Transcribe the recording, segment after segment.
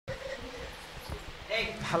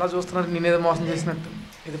అలా చూస్తున్నారు, నేనేదో మోసం చేసినట్టు.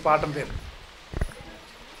 ఇది పాఠం పేరు.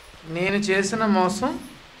 నేను చేసిన మోసం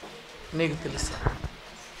నీకు తెలుసా?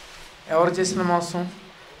 ఎవరు చేసిన మోసం?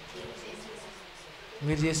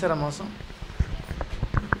 మీరు చేశారా మోసం?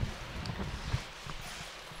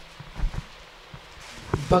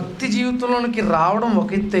 భక్తి జీవితంలోనికి రావడం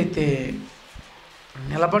ఒక ఎత్తు అయితే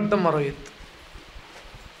నిలబడ్డం మరో ఎత్తు.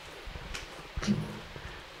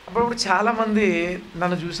 అప్పుడప్పుడు చాలామంది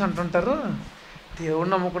నన్ను చూసి అంటుంటారు, దేవుడు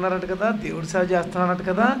నమ్ముకున్నారట కదా, దేవుడు సేవ చేస్తున్నారట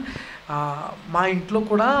కదా, మా ఇంట్లో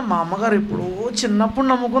కూడా మా అమ్మగారు ఎప్పుడో చిన్నప్పుడు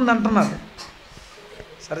నమ్ముకుంది అంటున్నారు.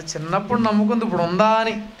 సరే, చిన్నప్పుడు నమ్ముకుంది, ఇప్పుడు ఉందా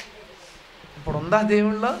అని. ఇప్పుడు ఉందా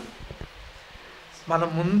దేవుళ్ళో? మన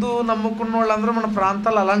ముందు నమ్ముకున్న వాళ్ళందరూ మన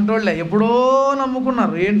ప్రాంతాల్లో అలాంటి వాళ్ళే, ఎప్పుడో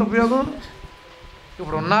నమ్ముకున్నారు. ఏంటి ఉపయోగం?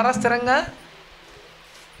 ఇప్పుడు ఉన్నారా స్థిరంగా?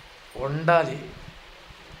 ఉండాలి.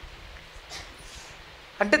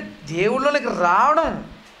 అంటే దేవుళ్ళలోకి రావడం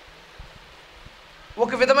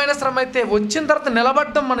ఒక విధమైన శ్రమ అయితే, వచ్చిన తర్వాత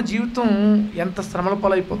నిలబడడం మన జీవితం ఎంత శ్రమల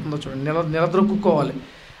పాలైపోతుందో చూడండి. నిలదొక్కుకోవాలి.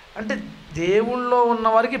 అంటే దేవుళ్ళలో ఉన్న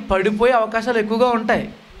వారికి పడిపోయే అవకాశాలు ఎక్కువగా ఉంటాయి.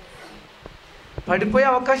 పడిపోయే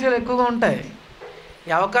అవకాశాలు ఎక్కువగా ఉంటాయి.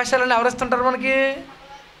 ఈ అవకాశాలను ఎవరిస్తుంటారు మనకి?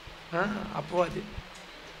 అపవాది.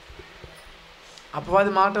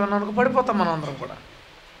 అపవాది మాట విన్నాక పడిపోతాం మనం అందరం కూడా.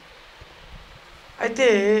 అయితే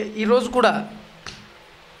ఈరోజు కూడా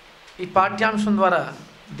ఈ పాఠ్యాంశం ద్వారా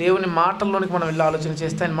దేవుని మాటల్లోనికి మనం వెళ్ళి ఆలోచన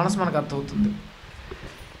చేస్తే ఆయన మనసు మనకు అర్థమవుతుంది.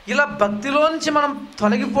 ఇలా భక్తిలోంచి మనం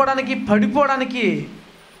తొలగిపోవడానికి, పడిపోవడానికి,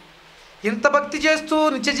 ఇంత భక్తి చేస్తూ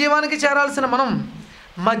నిత్య జీవానికి చేరాల్సిన మనం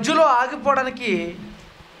మధ్యలో ఆగిపోవడానికి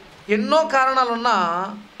ఎన్నో కారణాలున్నా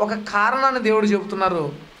ఒక కారణాన్ని దేవుడు చెబుతున్నారు.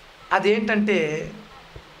 అదేంటంటే,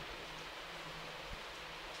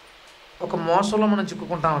 ఒక మోసంలో మనం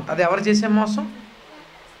చిక్కుకుంటా ఉంటాం. అది ఎవరు చేసే మోసం?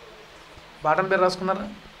 బాటం పేరు రాసుకున్నారా?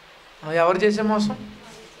 ఎవరు చేసే మోసం?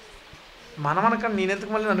 మనం అనకండి,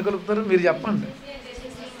 నేనెందుకు మళ్ళీ నన్ను కలుపుతారు? మీరు చెప్పండి.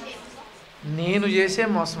 నేను చేసే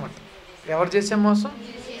మోసం అంట. ఎవరు చేసే మోసం?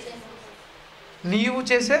 నీవు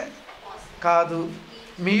చేసే కాదు,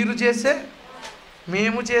 మీరు చేసే,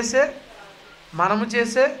 మేము చేసే, మనము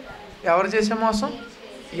చేసే. ఎవరు చేసే మోసం?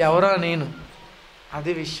 ఎవరా నేను?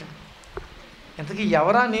 అది విషయం. ఇంతకీ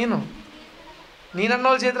ఎవరా నేను? నేనన్న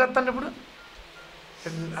వాళ్ళు చేతులు ఎత్తండి. ఇప్పుడు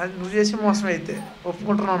అది నువ్వు చేసే మోసం అయితే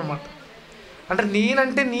ఒప్పుకుంటున్నావు అనమాట. అంటే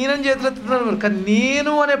నేనని చేతులు ఎత్తుతున్నాను మీరు, కానీ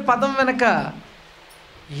నేను అనే పదం వెనక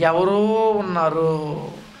ఎవరో ఉన్నారు.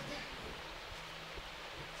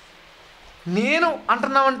 నేను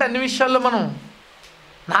అంటున్నామంటే అన్ని విషయాల్లో మనం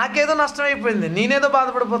నాకేదో నష్టం అయిపోయింది, నేనేదో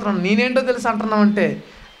బాధపడిపోతున్నాను, నేనేంటో తెలుసు అంటున్నామంటే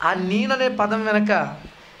ఆ నేననే పదం వెనక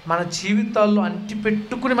మన జీవితాల్లో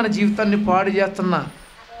అంటిపెట్టుకుని మన జీవితాన్ని పాడు చేస్తున్న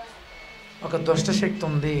ఒక దుష్టశక్తి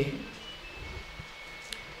ఉంది.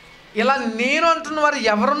 ఇలా నేను అంటున్న వారు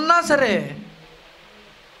ఎవరున్నా సరే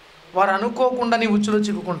వారు అనుకోకుండా నీ ఉచ్చులో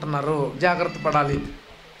చిక్కుకుంటున్నారు. జాగ్రత్త పడాలి.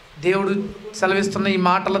 దేవుడు సెలవిస్తున్న ఈ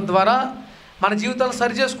మాటల ద్వారా మన జీవితాలను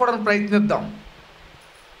సరి చేసుకోవడానికి ప్రయత్నిద్దాం.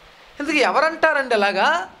 ఎందుకు ఎవరంటారండి అలాగా?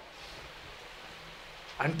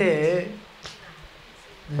 అంటే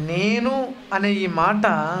నేను అనే ఈ మాట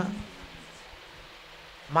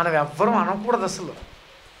మనం ఎవ్వరం అనకూడదు.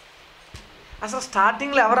 అసలు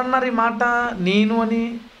స్టార్టింగ్లో ఎవరన్నారు ఈ మాట? నేను అని.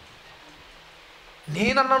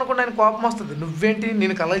 నేనన్నా అనుకోండి ఆయన కోపం వస్తుంది. నువ్వేంటి,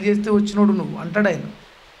 నేను కలగ చేస్తే వచ్చినోడు నువ్వు అంటాడు ఆయన.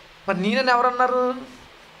 మరి నేనని ఎవరన్నారు?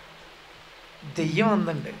 దెయ్యం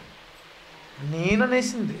అందండి.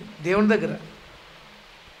 నేననేసింది దేవుని దగ్గర.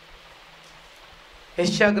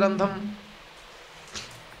 యెషయా గ్రంథం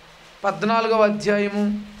 14వ అధ్యాయము,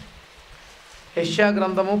 యెషయా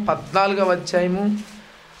గ్రంథము 14వ అధ్యాయము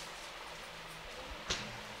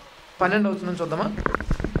 12వ వచనం చూద్దామా?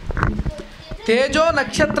 తేజో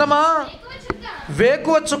నక్షత్రమా,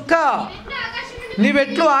 వేకువ చుక్క,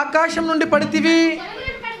 నీవెట్లు ఆకాశం నుండి పడితివి,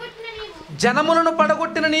 జనములను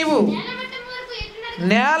పడగొట్టిన నీవు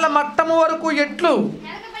నేల మట్టము వరకు ఎట్లు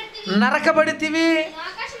నరకబడితివి.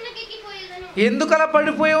 ఎందుకలా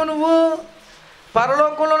పడిపోయావు నువ్వు?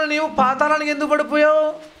 పరలోకంలో నీవు పాతాళానికి ఎందుకు పడిపోయావు?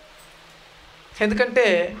 ఎందుకంటే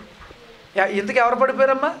ఎందుకు ఎవరు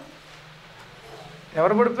పడిపోయారమ్మా?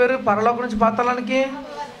 ఎవరు పడిపోయారు పరలోకం నుంచి పాతాళానికి?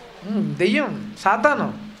 దెయ్యం, సాతాను.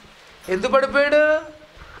 ఎందుకు పడిపోయాడు?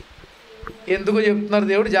 ఎందుకు చెప్తున్నారు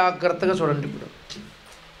దేవుడు? జాగ్రత్తగా చూడండి. ఇప్పుడు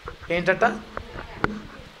ఏంటట?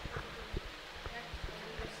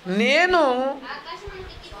 నేను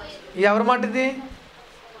ఎవరి మాట ఇది?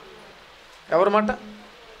 ఎవరి మాట?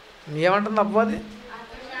 ఏమంటుంది అబ్బది?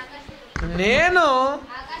 నేను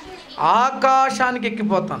ఆకాశానికి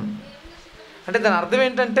ఎక్కిపోతాను అంటే దాని అర్థం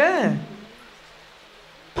ఏంటంటే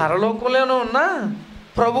పరలోకంలోనే ఉన్న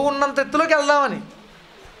ప్రభు ఉన్నంత ఎత్తులోకి వెళ్దామని,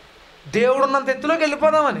 దేవుడు ఉన్నంత ఎత్తులోకి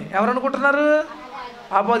వెళ్ళిపోదామని ఎవరు అనుకుంటున్నారు?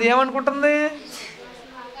 అబ్బది ఏమనుకుంటుంది?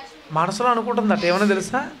 మనసులో అనుకుంటుందట ఏమన్నా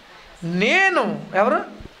తెలుసా? నేను ఎవరు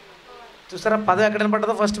చూసారా? పదం ఎక్కడ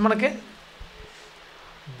పడ్డదో ఫస్ట్ మనకి.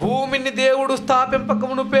 భూమిని దేవుడు స్థాపింపక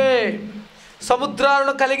మునుపే,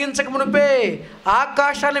 సముద్రాలను కలిగించక మునుపే,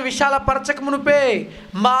 ఆకాశాన్ని విశాలపరచక మునుపే,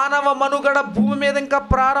 మానవ మనుగడ భూమి మీద ఇంకా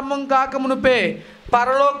ప్రారంభం కాక మునుపే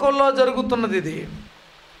పరలోకంలో జరుగుతున్నది ఇది.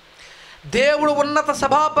 దేవుడు ఉన్నత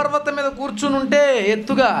సభాపర్వతం మీద కూర్చుని ఉంటే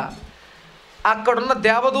ఎత్తుగా అక్కడున్న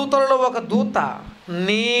దేవదూతలలో ఒక దూత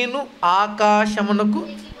నేను ఆకాశమునకు,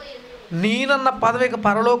 నేనన్న పదవికి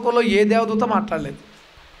పరలోకంలో ఏ దేవదూత మాట్లాడలేదు.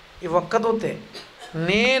 ఈ ఒక్క దూతే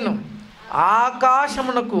నేను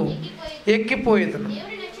ఆకాశమునకు ఎక్కిపోయేదను,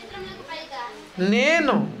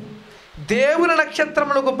 నేను దేవుని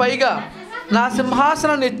నక్షత్రమునకు పైగా నా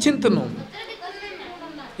సింహాసనాన్ని హెచ్చింతును.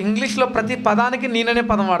 ఇంగ్లీష్లో ప్రతి పదానికి నేననే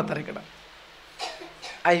పదం వాడతారు ఇక్కడ.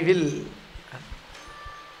 ఐ విల్,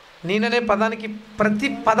 నేననే పదానికి ప్రతి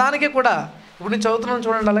పదానికి కూడా ఇప్పుడు నేను చదువుతున్నాను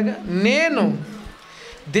చూడండి. అలాగే నేను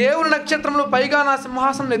దేవుని నక్షత్రంలో పైగా నా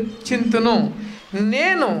సింహాసనం హెచ్చింతును,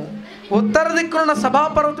 నేను ఉత్తర దిక్కునున్న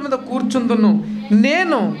సభాపర్వతం మీద కూర్చుందును,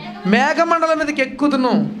 నేను మేఘమండలం మీదకి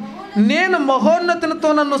ఎక్కుదును, నేను మహోన్నతునితో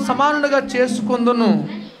నన్ను సమానుడిగా చేసుకుందును.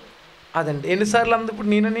 అదండి ఎన్నిసార్లు అంది ఇప్పుడు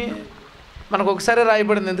నేనని మనకు ఒకసారి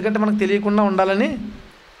రాయబడింది, ఎందుకంటే మనకు తెలియకుండా ఉండాలని.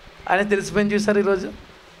 ఆయన తెలిసిపోయింది చూసారు ఈరోజు.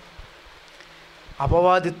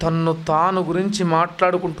 అపవాది తన్ను తాను గురించి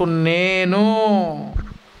మాట్లాడుకుంటూ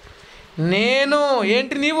నేను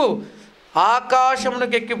ఏంటి నీవు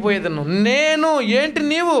ఆకాశమునకు ఎక్కిపోయేదను, నేను ఏంటి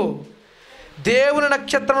నీవు దేవుని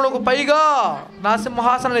నక్షత్రములకు పైగా నా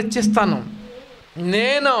సింహాసనం హెచ్చిస్తాను,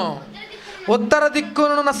 నేను ఉత్తర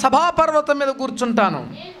దిక్కునున్న సభాపర్వతం మీద కూర్చుంటాను,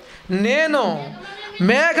 నేను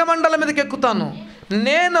మేఘమండలం మీదకి ఎక్కుతాను,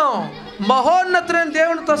 నేను మహోన్నతులైన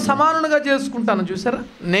దేవునితో సమానునిగా చేసుకుంటాను. చూసారా?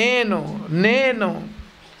 నేను నేను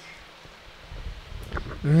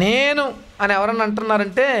నేను అని ఎవరన్నా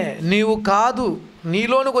అంటున్నారంటే నీవు కాదు,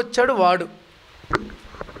 నీలోనికి వచ్చాడు వాడు.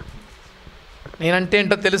 నేనంటే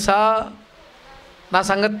ఏంటో తెలుసా, నా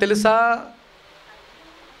సంగతి తెలుసా,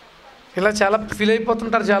 ఇలా చాలా ఫీల్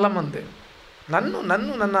అయిపోతుంటారు చాలామంది. నన్ను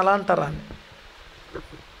నన్ను నన్ను అలా అంటారా అని.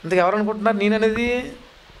 అందుకే ఎవరు అనుకుంటున్నారు నేననేది?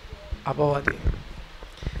 అపవాది.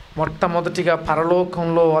 మొట్టమొదటిగా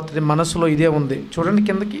పరలోకంలో అతడి మనసులో ఇదే ఉంది. చూడండి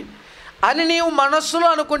కిందకి. అని నీవు మనస్సులో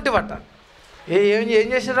అనుకుంటేవట. ఏం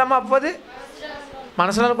చేశాడమ్మా అపవాది?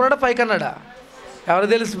 మనసులో అనుకున్నాడా పైకి అన్నాడా? ఎవరు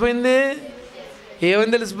తెలిసిపోయింది?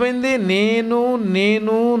 ఏమని తెలిసిపోయింది? నేను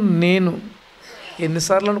నేను నేను.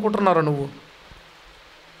 ఎన్నిసార్లు అనుకుంటున్నారో నువ్వు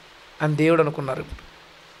అని దేవుడు అనుకున్నారు.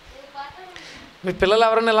 మీ పిల్లలు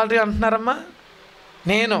ఎవరైనా ఇలాంటివి అంటున్నారమ్మా?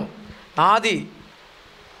 నేను, నాది,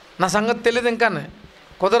 నా సంగతి తెలియదు ఇంకా,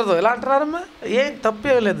 కుదరదు ఇలా అంటున్నారమ్మా? ఏం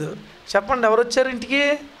తప్పేం లేదు. చెప్పండి ఎవరు వచ్చారు ఇంటికి?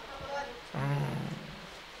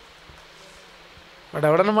 వాడు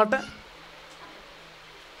ఎవడన్నమాట?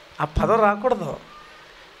 ఆ పదం రాకూడదు.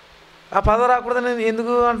 ఆ పదం రాకూడదని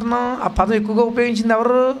ఎందుకు అంటున్నాం? ఆ పదం ఎక్కువగా ఉపయోగించింది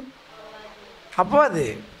ఎవరు? అపవాది.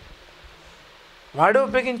 వాడే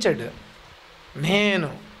ఉపయోగించాడు. నేను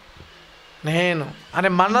నేను అనే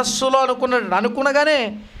మనస్సులో అనుకునగానే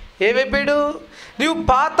ఏమైపోయాడు? నీవు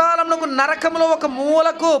పాతాళమునకు, నరకంలో ఒక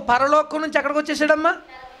మూలకు, పరలోకం నుంచి ఎక్కడికి వచ్చేసాడమ్మా?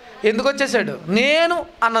 ఎందుకు వచ్చేసాడు? నేను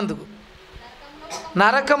అన్నందుకు.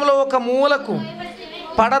 నరకంలో ఒక మూలకు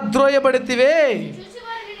పడద్రోయబడితివే.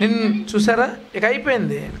 నిన్ను చూసారా? ఇక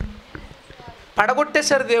అయిపోయింది.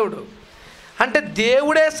 పడగొట్టేశారు దేవుడు. అంటే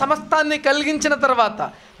దేవుడే సమస్తాన్ని కలిగించిన తర్వాత,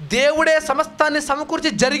 దేవుడే సమస్తాన్ని సమకూర్చి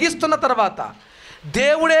జరిగిస్తున్న తర్వాత,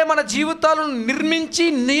 దేవుడే మన జీవితాలను నిర్మించి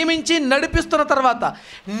నియమించి నడిపిస్తున్న తర్వాత,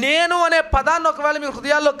 నేను అనే పదాన్ని ఒకవేళ మీ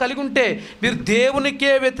హృదయాల్లో కలిగి ఉంటే మీరు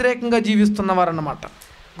దేవునికే వ్యతిరేకంగా జీవిస్తున్నవారన్నమాట.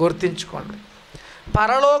 గుర్తించుకోండి.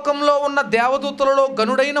 పరలోకంలో ఉన్న దేవదూతలలో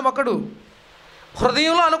గనుడైన ఒకడు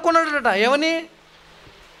హృదయంలో అనుకున్నాడట. ఏమని?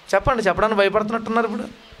 చెప్పండి, చెప్పడానికి భయపడుతున్నట్టున్నారు ఇప్పుడు.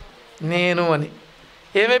 నేను అని.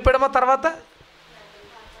 ఏమైపోయాడమ్మా తర్వాత?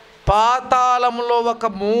 పాతాళంలో ఒక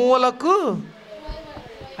మూలకు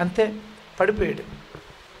అంతే పడిపోయాడు.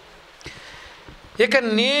 ఇక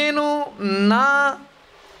నేను, నా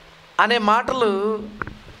అనే మాటలు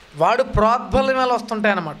వాడు ప్రోద్బల్యం వల్ల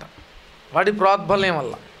వస్తుంటాయి అన్నమాట. వాడి ప్రోద్బల్యం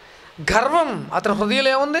వల్ల గర్వం. అతని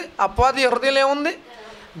హృదయంలో ఏముంది? అపవాది హృదయంలో ఏముంది?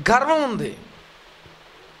 గర్వం ఉంది.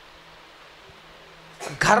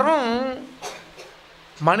 గర్వం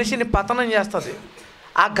మనిషిని పతనం చేస్తుంది.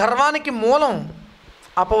 ఆ గర్వానికి మూలం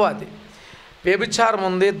అపవాది. వ్యభిచారం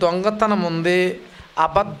ఉంది, దొంగతనం ఉంది,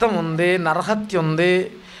 అబద్ధం ఉంది, నరహత్య ఉంది,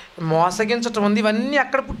 మోసగించటం ఉంది. ఇవన్నీ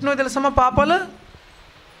ఎక్కడ పుట్టినవి తెలుసమ్మా? పాపాలు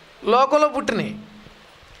లోకంలో పుట్టినాయి.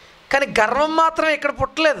 కానీ గర్వం మాత్రం ఇక్కడ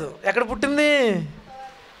పుట్టలేదు. ఎక్కడ పుట్టింది?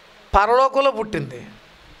 పరలోకంలో పుట్టింది.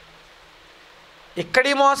 ఇక్కడి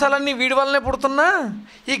మోసాలన్నీ వీడి వల్లనే పుడుతున్నా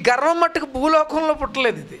ఈ గర్వం మట్టుకు భూలోకంలో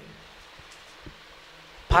పుట్టలేదు. ఇది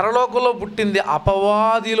పరలోకంలో పుట్టింది,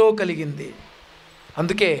 అపవాదిలో కలిగింది.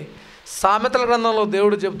 అందుకే సామెతల గ్రంథంలో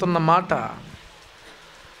దేవుడు చెబుతున్న మాట,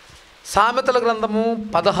 సామెతల గ్రంథము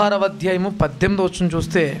 16వ అధ్యాయము 18వ వచనం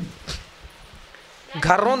చూస్తే,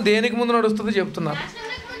 గర్వం దేనికి ముందు నడుస్తుందో చెప్తున్నారు.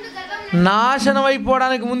 నాశనం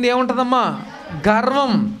అయిపోవడానికి ముందు ఏముంటుందమ్మా?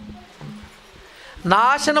 గర్వం.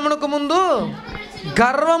 నాశనమునకు ముందు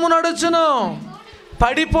గర్వము నడుచును,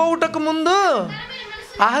 పడిపోవుటకు ముందు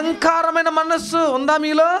అహంకారమైన మనస్సు. ఉందా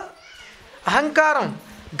మీలో అహంకారం,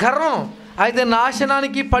 గర్వం? అయితే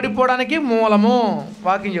నాశనానికి పడిపోవడానికి మూలము.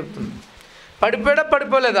 వాక్యం చెప్తుంది.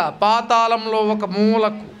 పడిపోలేదా? పాతాళంలో ఒక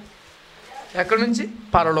మూలకు. ఎక్కడి నుంచి?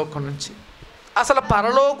 పరలోకం నుంచి. అసలు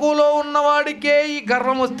పరలోకంలో ఉన్నవాడికే ఈ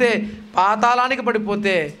గర్వం వస్తే, పాతాళానికి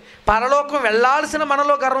పడిపోతే, పరలోకం వెళ్ళాల్సిన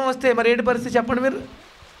మనలో గర్వం వస్తే మరి ఏంటి పరిస్థితి చెప్పండి మీరు?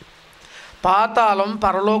 పాతాళం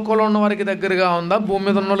పరలోకంలో ఉన్న వారికి దగ్గరగా ఉందా, భూమి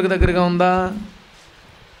మీద ఉన్న వాళ్ళకి దగ్గరగా ఉందా?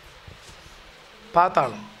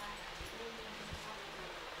 పాతాళం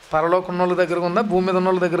పరలోకం ఉన్న వాళ్ళకి దగ్గరగా ఉందా, భూమి మీద ఉన్న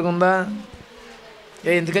వాళ్ళకి దగ్గరగా ఉందా?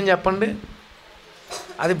 ఎందుకని చెప్పండి?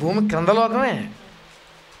 అది భూమి క్రింద లోకమే.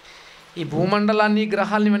 ఈ భూమండలాన్ని,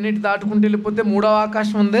 గ్రహాలని ఇవన్నిటి దాటుకుంటూ వెళ్ళిపోతే మూడవ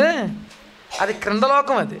ఆకాశం ఉంది, అది క్రింద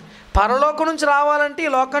లోకం. అది పరలోకం నుంచి రావాలంటే ఈ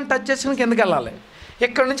లోకాన్ని టచ్ చేసుకుని కిందకి వెళ్ళాలి.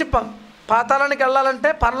 ఇక్కడ నుంచి పాతాళానికి వెళ్ళాలంటే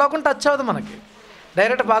పరలోకం టచ్ అవ్వదు మనకి,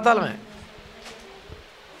 డైరెక్ట్ పాతాళమే.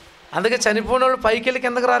 అందుకే చనిపోయిన వాళ్ళు పైకి వెళ్ళి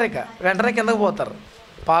కిందకి రారిక, వెంటనే కిందకి పోతారు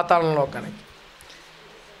పాతాళం లోకానికి.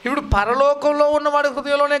 ఇప్పుడు పరలోకంలో ఉన్నవాడి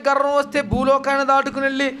హృదయంలోనే గర్వం వస్తే, భూలోకాన్ని దాటుకుని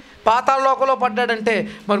వెళ్ళి పాతాళ లోకంలో పడ్డాడంటే,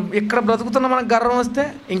 మరి ఇక్కడ బ్రతుకుతున్న మనకు గర్వం వస్తే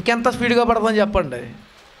ఇంకెంత స్పీడ్గా పడతాం చెప్పండి?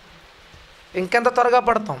 ఇంకెంత త్వరగా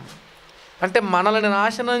పడతాం? అంటే మనల్ని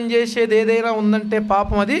నాశనం చేసేది ఏదైనా ఉందంటే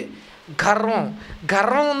పాపం అది గర్వం.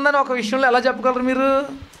 గర్వం ఉందని ఒక విషయంలో ఎలా చెప్పగలరు మీరు?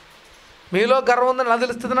 మీలో గర్వం ఉందని ఎలా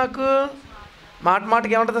తెలుస్తుంది నాకు?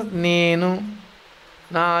 మాటికి ఏమంటుంది? నేను,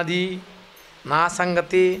 నాది, నా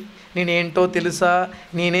సంగతి, నేనేంటో తెలుసా,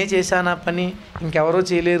 నేనే చేశానా పని, ఇంకెవరో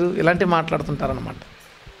చేయలేరు, ఇలాంటివి మాట్లాడుతుంటారనమాట.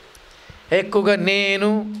 ఎక్కువగా నేను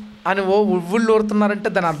అని ఉవ్వుళ్ళు ఊరుతున్నారంటే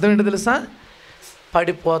దాని అర్థం ఏంటో తెలుసా?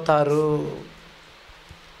 పడిపోతారు,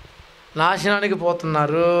 నాశనానికి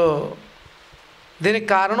పోతున్నారు. దీనికి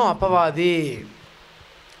కారణం అపవాది.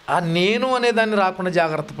 ఆ నేను అనే దాన్ని రాకుండా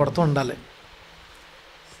జాగ్రత్త పడుతూ ఉండాలి.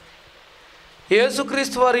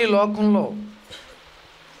 యేసుక్రీస్తు వారు ఈ లోకంలో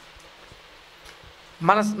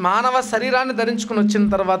మన మానవ శరీరాన్ని ధరించుకుని వచ్చిన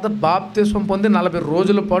తర్వాత బాప్తిస్మం పొంది 40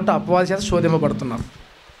 రోజుల పాటు అపవాది చేత శోధింపబడుతున్నారు.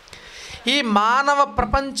 ఈ మానవ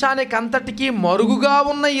ప్రపంచానికి అంతటికీ మరుగుగా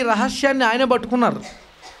ఉన్న ఈ రహస్యాన్ని ఆయన పట్టుకున్నారు.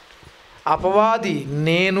 అపవాది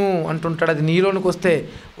నేను అంటుంటాడు, అది నీలోనికి వస్తే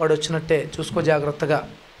వాడు వచ్చినట్టే, చూసుకో జాగ్రత్తగా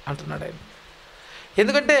అంటున్నాడు ఆయన.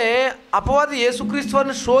 ఎందుకంటే అపవాది యేసుక్రీస్తు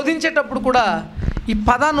వారిని శోధించేటప్పుడు కూడా ఈ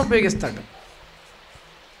పదాన్ని ఉపయోగిస్తాడు.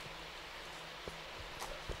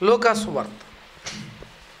 లూకాసు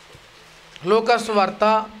వార్త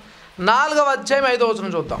 4వ అధ్యాయం 5వ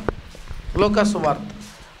వచనం చూద్దాం. లూకాసు వార్త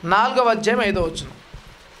 4వ అధ్యాయం 5వ వచనం.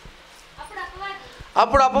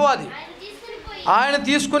 అప్పుడు అపవాది ఆయన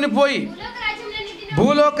తీసుకుని పోయి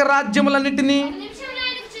భూలోక రాజ్యములన్నిటినీ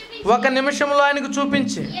ఒక నిమిషంలో ఆయనకు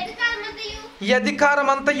చూపించి, ఈ అధికారం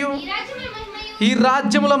అంతయు, ఈ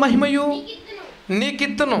రాజ్యముల మహిమయు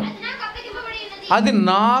నీకిత్తును, అది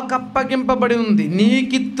నాకు అప్పగింపబడి ఉంది,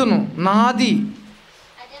 నీకిత్తును, నాది,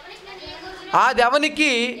 అది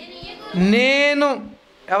ఎవనికి నేను,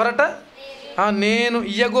 ఎవరట? నేను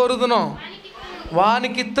ఇయ్యగోరుదును,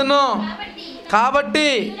 వానికిత్తును, కాబట్టి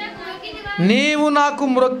నీవు నాకు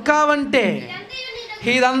మ్రొక్కావంటే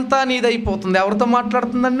ఇదంతా నీదైపోతుంది. ఎవరితో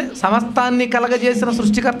మాట్లాడుతుందండి? సమస్తాన్ని కలగజేసిన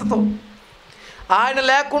సృష్టికర్తతో. ఆయన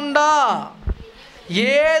లేకుండా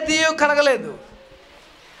ఏది కలగలేదు.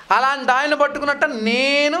 అలాంటి ఆయన పట్టుకున్నట్ట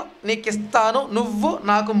నేను నీకు ఇస్తాను, నువ్వు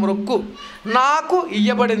నాకు మ్రొక్కు, నాకు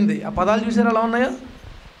ఇయ్యబడింది. ఆ పదాలు చూసారు ఎలా ఉన్నాయో?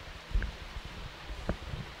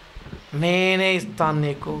 నేనే ఇస్తాను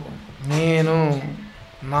నీకు, నేను,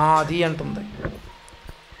 నాది అంటుంది.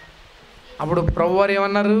 అప్పుడు ప్రభు వారు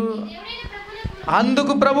ఏమన్నారు?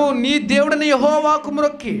 అందుకు ప్రభు, నీ దేవుడిని యెహోవాకు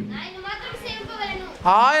మ్రొక్కి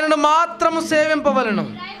ఆయనను మాత్రం సేవింపవలెను.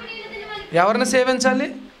 ఎవరిని సేవించాలి?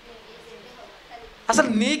 అసలు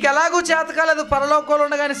నీకెలాగూ చేత కాలేదు పరలోకంలో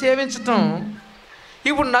ఉండగానే సేవించటం.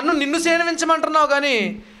 ఇప్పుడు నిన్ను సేవించమంటున్నావు, కానీ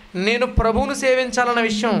నేను ప్రభువును సేవించాలన్న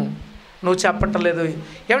విషయం నువ్వు చెప్పట్లేదు.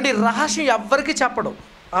 ఏమంటే ఈ రహస్యం ఎవ్వరికి చెప్పడు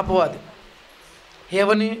అపవాది.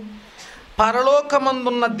 ఏమని?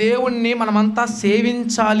 పరలోకమందున్న దేవుణ్ణి మనమంతా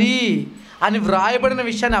సేవించాలి అని వ్రాయబడిన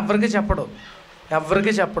విషయాన్ని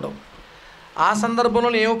ఎవరికి చెప్పడు. ఆ సందర్భంలో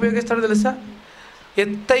ఏం ఉపయోగిస్తాడో తెలుసా?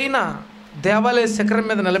 ఎత్తైన దేవాలయ శిఖరం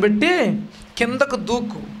మీద నిలబెట్టి కిందకు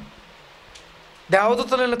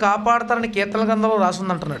దేవదూతలు నిన్ను కాపాడతారని కీర్తన గ్రంథంలో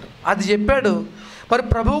రాసిందంటున్నాడు. అది చెప్పాడు. మరి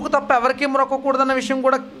ప్రభువుకు తప్ప ఎవరికీ మొక్కకూడదన్న విషయం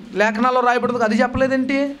కూడా లేఖనాల్లో రాయబడుతుంది. అది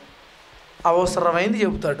చెప్పలేదేంటి? అవసరమైంది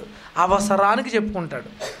చెబుతాడు, అవసరానికి చెప్పుకుంటాడు.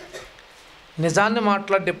 నిజాన్ని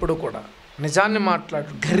మాట్లాడేప్పుడు కూడా నిజాన్ని మాట్లాడు.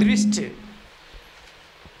 గర్విష్టి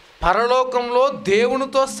పరలోకంలో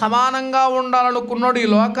దేవునితో సమానంగా ఉండాలనుకున్నాడు. ఈ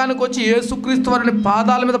లోకానికి వచ్చి యేసుక్రీస్తు వారిని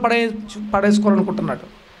పాదాల మీద పడేసుకోవాలనుకుంటున్నాడు.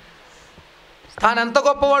 తాను ఎంత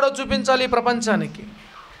గొప్పవాడో చూపించాలి ఈ ప్రపంచానికి.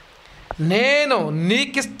 నేను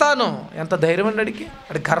నీకిస్తాను. ఎంత ధైర్యం అండి అడిగి.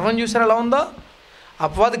 అది గర్వం చూసారు ఎలా ఉందో,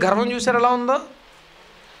 అపవాది గర్వం చూసారు ఎలా ఉందో.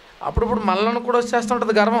 అప్పుడప్పుడు మనలను కూడా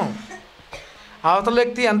వచ్చేస్తుంటుంది గర్వం. అవతల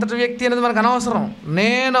వ్యక్తి ఎంతటి వ్యక్తి అనేది మనకు అనవసరం.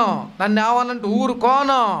 నేను నన్ను ఏమనంటే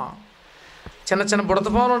ఊరుకోను. చిన్న చిన్న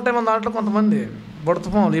బుడతపాములు ఉంటాయి మన దాంట్లో కొంతమంది.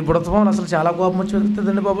 బుడతపాములు, ఈ బుడతపాములు అసలు చాలా కోపం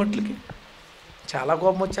వచ్చేస్తుందండి బాబట్లకి. చాలా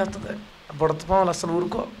కోపం వచ్చేస్తుంది. బుడతపాములు అసలు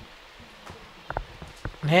ఊరుకో.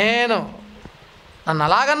 నేను నన్ను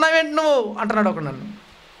అలాగన్నావేంటి నువ్వు అంటున్నాడు ఒకడు. నన్ను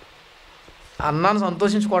అన్నాను,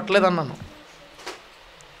 సంతోషించి కొట్టలేదు అన్నాను.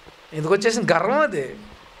 ఎందుకు వచ్చేసిన గర్వం అది.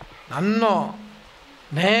 నన్ను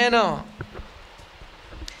నేను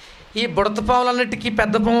ఈ బుడతపాములన్నిటికీ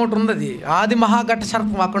పెద్ద పాము ఒకటి ఉంది. అది ఆది మహాఘట్ట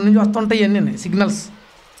సర్పం. అక్కడి నుంచి వస్తుంటాయి అన్నీ సిగ్నల్స్.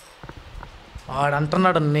 వాడు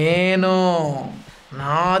అంటున్నాడు, నేను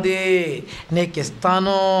నాది నీకు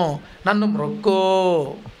ఇస్తాను, నన్ను మొక్కు.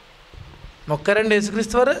 మొక్కరండి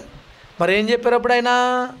యేసుక్రీస్తు వారు. మరి ఏం చెప్పారు అప్పుడు ఆయన?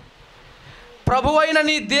 ప్రభు అయిన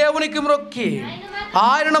నీ దేవునికి మొక్కి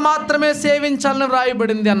ఆయనను మాత్రమే సేవించాలని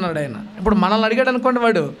వ్రాయబడింది అన్నాడు ఆయన. ఇప్పుడు మనల్ని అడిగాడు అనుకోండి,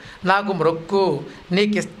 వాడు నాకు మొక్కు,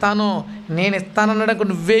 నీకు ఇస్తాను, నేను ఇస్తానన్నాడు అనుకో,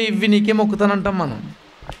 నువ్వే ఇవ్వి నీకే మొక్కుతానంటాం మనం.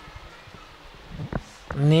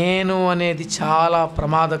 నేను అనేది చాలా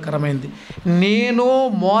ప్రమాదకరమైంది. నేను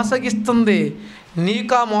మోసగిస్తుంది.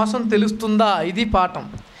 నీకు ఆ మోసం తెలుస్తుందా? ఇది పాఠం.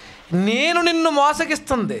 నేను నిన్ను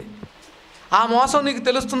మోసగిస్తుంది, ఆ మోసం నీకు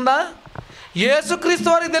తెలుస్తుందా? యేసుక్రీస్తు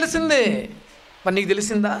వారికి తెలిసింది. మరి నీకు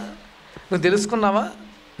తెలిసిందా? నువ్వు తెలుసుకున్నావా?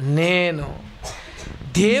 నేను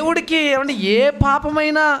దేవుడికి ఏమంటే ఏ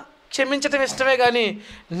పాపమైనా క్షమించటం ఇష్టమే, కానీ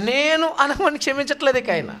నేను అనమని క్షమించట్లేదు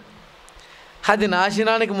ఇక ఆయన. అది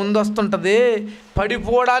నాశనానికి ముందు వస్తుంటుంది,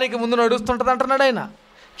 పడిపోవడానికి ముందు నడుస్తుంటుంది అంటున్నాడు ఆయన.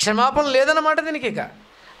 క్షమాపణ లేదన్నమాట దీనికి. ఇక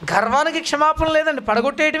గర్వానికి క్షమాపణ లేదండి,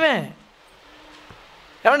 పడగొట్టేయటమే.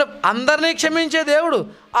 ఏమంటే అందరినీ క్షమించే దేవుడు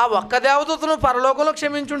ఆ ఒక్క దేవదూతను పరలోకంలో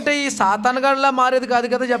క్షమించుంటే ఈ సాతానుగాడిలా మారేది కాదు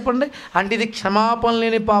కదా చెప్పండి. అంటే ఇది క్షమాపణ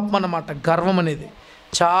లేని పాపం అన్నమాట. గర్వం అనేది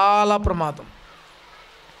చాలా ప్రమాదం.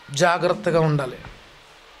 జాగ్రత్తగా ఉండాలి,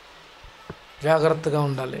 జాగ్రత్తగా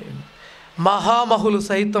ఉండాలి. మహామహులు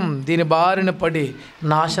సైతం దీని బారిన పడి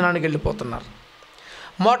నాశనానికి వెళ్ళిపోతున్నారు.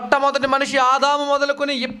 మొట్టమొదటి మనిషి ఆదాము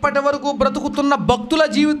మొదలుకొని ఇప్పటి వరకు బ్రతుకుతున్న భక్తుల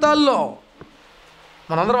జీవితాల్లో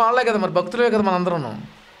మనందరం వాళ్ళే కదా, మరి భక్తులే కదా మనందరం.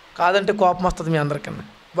 కాదంటే కోపం వస్తుంది మీ అందరికన్నా.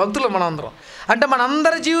 భక్తులు మనందరం. అంటే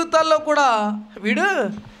మనందరి జీవితాల్లో కూడా వీడు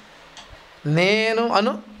నేను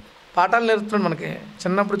అను పాఠాలు నేర్పుతున్నాడు మనకి.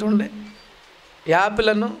 చిన్నప్పుడు చూడండి,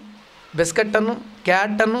 యాపిల్ అను, బిస్కెట్ అను,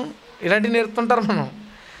 క్యాట్ అను ఇలాంటివి నేర్పుతుంటారు మనం.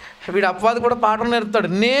 వీడు అపవాది కూడా పాఠం నేర్పుతాడు.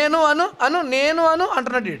 నేను అను అను నేను అను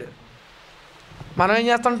అంటున్నాడు వీడు. మనం ఏం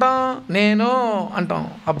చేస్తుంటాం? నేను అంటాం.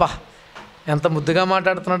 అబ్బా ఎంత ముద్దుగా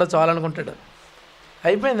మాట్లాడుతున్నాడో చాలనుకుంటాడు.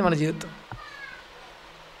 అయిపోయింది మన జీవితం.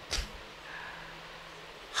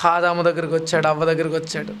 ఆదాము దగ్గరికి వచ్చాడు, అవ్వ దగ్గరికి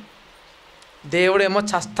వచ్చాడు. దేవుడేమో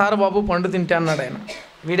చస్తారు బాబు పండు తింటే అన్నాడు ఆయన.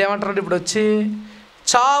 వీడేమంటాడు ఇప్పుడు వచ్చి?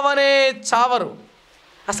 చావనే చావరు.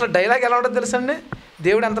 అసలు డైలాగ్ ఎలా ఉంటుందో తెలుసండి?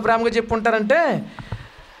 దేవుడు ఎంత ప్రేమగా చెప్పుంటారంటే,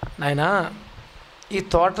 నాయనా ఈ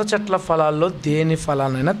తోట చెట్ల ఫలాల్లో దేని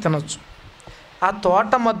ఫలానైనా తినొచ్చు, ఆ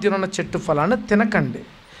తోట మధ్యన ఉన్న చెట్టు ఫలాన్ని తినకండి,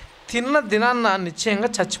 తిన్న దినాన్న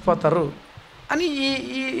నిశ్చయంగా చచ్చిపోతారు అని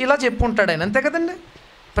ఇలా చెప్పుంటాడు ఆయన. అంతే కదండి,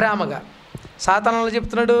 ప్రేమగా. సాతానంలో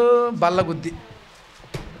చెప్తున్నాడు బల్లగుద్ది,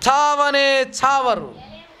 చావనే చావరు.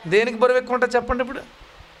 దేనికి బరువు ఎక్కువ ఉంటుంది చెప్పండి? ఇప్పుడు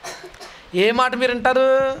ఏ మాట మీరు వింటారు?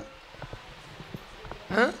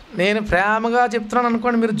 నేను ప్రేమగా చెప్తున్నాను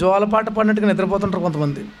అనుకోండి, మీరు జోలపాట పడినట్టుగా నిద్రపోతుంటారు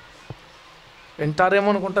కొంతమంది. వింటారేమో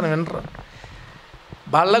అనుకుంటాను, వినరు.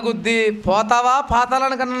 బల్లగుద్ది పోతావా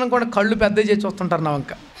పాతాలని కన్నా అనుకోండి, కళ్ళు పెద్ద చేసి చూస్తుంటారు నా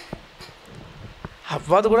వంక.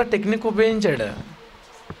 అవ్వదు కూడా టెక్నిక్ ఉపయోగించాడు.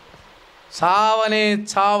 చావనే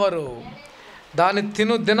చావరు, దాని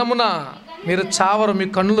తిను దినమున మీరు చావరు, మీ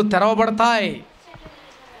కన్నులు తెరవబడతాయి,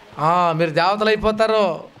 మీరు దేవతలు అయిపోతారు.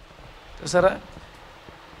 చూసారా?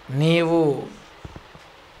 నీవు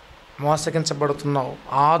మోసగించబడుతున్నావు.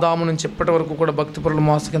 ఆదాము నుంచి ఇప్పటి వరకు కూడా భక్తిపరులు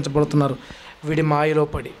మోసగించబడుతున్నారు వీడి మాయలో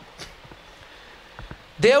పడి.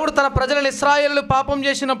 దేవుడు తన ప్రజలను ఇశ్రాయేలు పాపం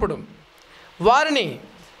చేసినప్పుడు వారిని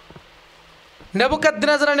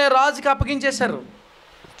నెబుకద్నెజరు అనే రాజుకి అప్పగించేశారు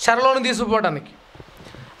చెరలోని తీసుకుపోవడానికి.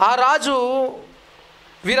 ఆ రాజు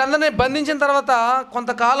వీరందరినీ బంధించిన తర్వాత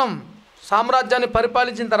కొంతకాలం సామ్రాజ్యాన్ని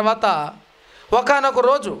పరిపాలించిన తర్వాత ఒకానొక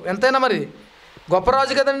రోజు, ఎంతైనా మరి గొప్ప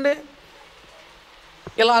రాజు కదండి,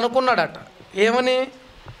 ఇలా అనుకున్నాడట. ఏమని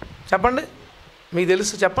చెప్పండి, మీకు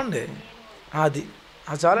తెలుసు, చెప్పండి. అది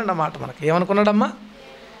చాలండి ఆ మాట మనకి. ఏమనుకున్నాడమ్మా?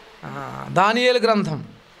 దానియేలు గ్రంథం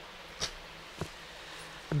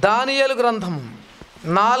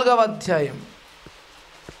 4వ అధ్యాయం.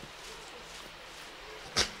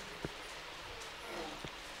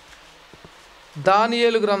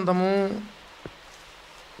 దానియేలు గ్రంథము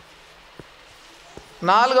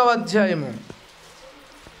 4వ అధ్యాయము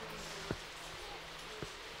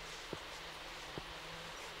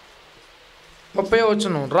 30వ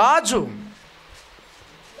వచనం. రాజు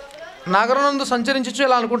నగరనందు సంచరించు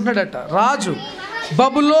ఇలా అనుకుంటున్నాడట. రాజు,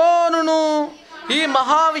 బబులోనును ఈ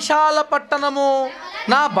మహావిశాల పట్టణము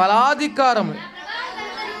నా బలాధికారము.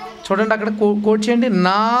 చూడండి అక్కడ కోట్ చేయండి.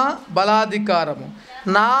 నా బలాధికారము,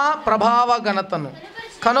 నా ప్రభావ ఘనతను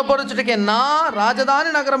కనపరుచుటకే నా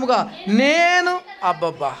రాజధాని నగరముగా నేను.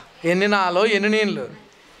 అబ్బబ్బా, ఎన్ని నాలో ఎన్ని నేనులు.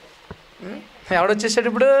 ఎవడొచ్చేసాడు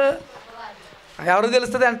ఇప్పుడు? ఎవరికి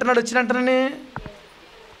తెలుస్తుంది అంటున్నాడు వచ్చినట్టనని?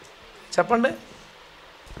 చెప్పండి.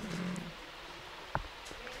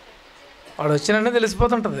 వాడు వచ్చినట్టే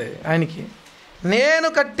తెలిసిపోతుంటుంది ఆయనకి. నేను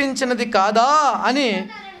కట్టించినది కాదా అని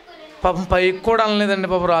పాపం పైకి కూడా అనలేదండి.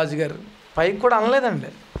 పాపం రాజుగారు పైకి కూడా అనలేదండి.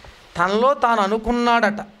 తనలో తాను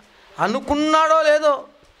అనుకున్నాడట. అనుకున్నాడో లేదో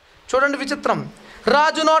చూడండి విచిత్రం.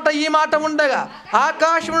 రాజు నోట ఈ మాట ఉండగా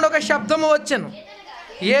ఆకాశం నుండి ఒక శబ్దము వచ్చెను.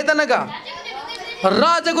 ఏదనగా,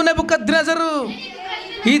 రాజగు నెబుకద్నెజరు,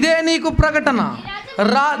 ఇదే నీకు ప్రకటన.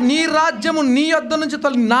 నీ రాజ్యము నీ యొద్ద నుంచి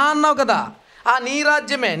నా అన్నావు కదా, ఆ నీ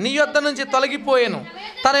రాజ్యమే నీ యొద్ద నుంచి తొలగిపోయాను.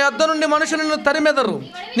 తన యొద్ద నుండి మనుషులను తరిమెదరు.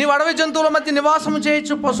 నీవు అడవి జంతువుల మధ్య నివాసము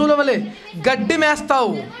చేయొచ్చు. పశువుల వలె గడ్డి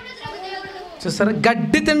మేస్తావు. చూసారా,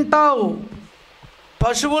 గడ్డి తింటావు.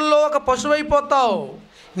 పశువుల్లో ఒక పశువు అయిపోతావు.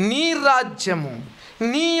 నీ రాజ్యము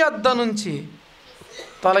నీ యొద్ద నుంచి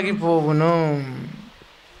తొలగిపోవును,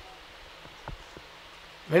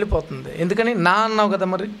 వెళ్ళిపోతుంది. ఎందుకని? నా అన్నావు కదా.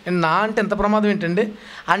 మరి నా అంటే ఎంత ప్రమాదం ఏంటండి?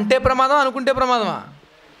 అంటే ప్రమాదం, అనుకుంటే ప్రమాదమా?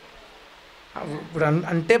 ఇప్పుడు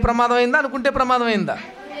అంటే ప్రమాదం అయిందా, అనుకుంటే ప్రమాదం అయిందా?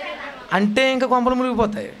 అంటే ఇంకా కొంపలు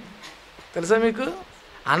మునిగిపోతాయి. తెలుసా మీకు?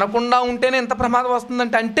 అనకుండా ఉంటేనే ఎంత ప్రమాదం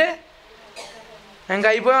వస్తుందంటే, అంటే ఇంకా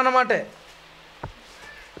అయిపోయాం అన్నమాట.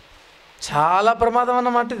 చాలా ప్రమాదం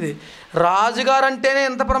అన్నమాట ఇది. రాజుగారు అంటేనే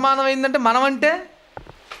ఎంత ప్రమాదం అయిందంటే, మనమంటే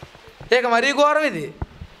ఇక మరీ ఘోరం ఇది.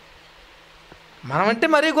 మనమంటే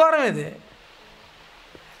మరీ ఘోరం ఇది.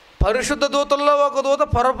 పరిశుద్ధ దూతల్లో ఒక దూత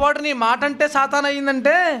పొరపాటు నీ మాట అంటే సాతాను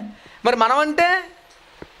అయిందంటే, మరి మనమంటే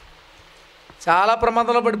చాలా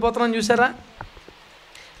ప్రమాదంలో పడిపోతున్నాం. చూసారా?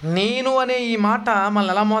 నేను అనే ఈ మాట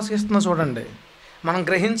మనల్ని ఎలా మోసగిస్తుందో చూడండి. మనం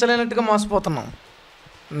గ్రహించలేనట్టుగా మోసపోతున్నాం.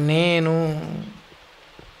 నేను,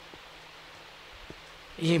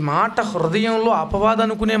 ఈ మాట హృదయంలో అపవాదం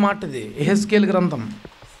అనుకునే మాట ఇది. యెహెజ్కేలు గ్రంథం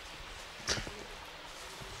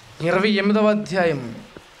 28వ అధ్యాయం.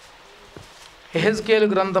 యెహెజ్కేలు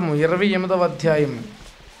గ్రంథము 28వ అధ్యాయం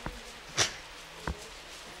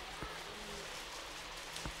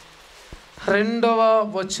 2వ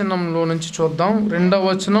వచనంలో నుంచి చూద్దాం. 2వ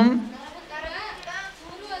వచనం,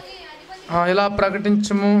 ఇలా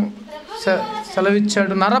ప్రకటించము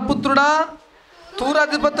సెలవిచ్చాడు. నరపుత్రుడా, తూరు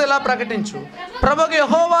అధిపతి ఇలా ప్రకటించు, ప్రభువుకు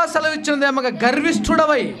యెహోవా సెలవిచ్చినదేమగా,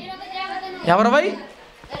 గర్విష్ఠుడవై. ఎవరవై?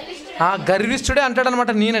 గర్విష్ఠుడే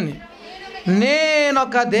అంటాడనమాట.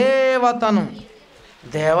 నేనొక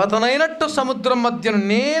దేవతనైనట్టు సముద్రం మధ్యను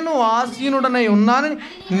నేను ఆసీనుడనై ఉన్నానని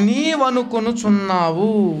నీవనుకొనుచున్నావు.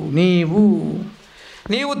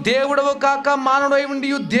 నీవు దేవుడవు కాక మానవుడై ఉండి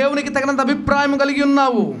దేవునికి తగినంత అభిప్రాయం కలిగి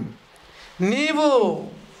ఉన్నావు.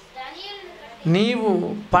 నీవు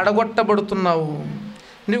పడగొట్టబడుతున్నావు.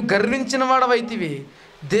 నీవు గర్వించిన వాడవైతివి.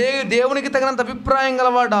 దేవునికి తగినంత అభిప్రాయం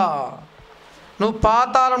గలవాడా, నువ్వు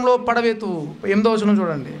పాతాళంలో పడవేతువు. 8వ వచనం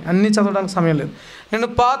చూడండి, అన్నీ చదవడానికి సమయం లేదు. నేను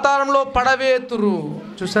పాతాళంలో పడవేతురు.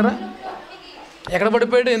 చూసారా ఎక్కడ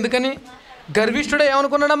పడిపోయాడు? ఎందుకని? గర్విష్ఠుడే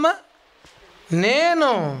ఏమనుకున్నాడమ్మా? నేను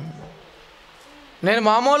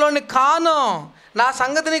మామూలుని కాను, నా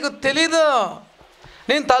సంగతి నీకు తెలీదు,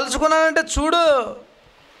 నేను తలుచుకున్నానంటే చూడు.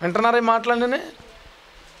 వింటున్నారా ఈ మాటలన్నీ?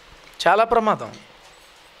 చాలా ప్రమాదం.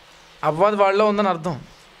 అపవాది వాళ్ళలో ఉందని అర్థం.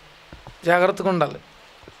 జాగ్రత్తగా ఉండాలి.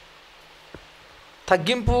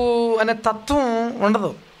 తగ్గింపు అనే తత్వం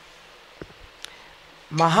ఉండదు.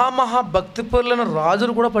 భక్తిపరులైన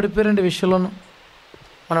రాజులు కూడా పడిపోయారండి విషయంలోనూ.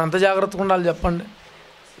 మనం ఎంత జాగ్రత్తగా ఉండాలి చెప్పండి.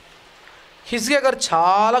 హిజ్కియా గారు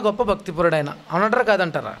చాలా గొప్ప భక్తిపరుడు. ఆయన అవునంటారా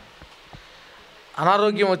కాదంటారా?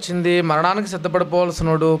 అనారోగ్యం వచ్చింది, మరణానికి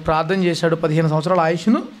సిద్ధపడిపోవాల్సినోడు, ప్రార్థన చేశాడు, 15 సంవత్సరాల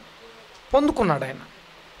ఆయుష్ను పొందుకున్నాడు ఆయన.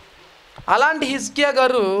 అలాంటి హిజ్కియా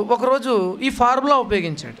గారు ఒకరోజు ఈ ఫార్ములా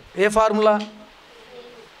ఉపయోగించాడు. ఏ ఫార్ములా?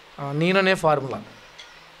 నేననే ఫార్ములా.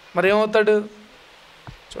 మరి ఏమవుతాడు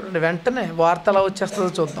చూడండి, వెంటనే వార్త ఎలా వచ్చేస్తుందో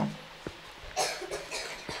చూద్దాం.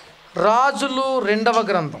 రాజులు 2వ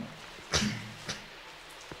గ్రంథం,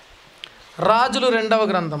 రాజులు 2వ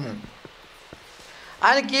గ్రంథము.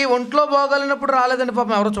 ఆయనకి ఒంట్లో బాగాలినప్పుడు రాలేదండి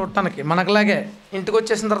పాపం ఎవరో చూడటానికి, మనకులాగే ఇంటికి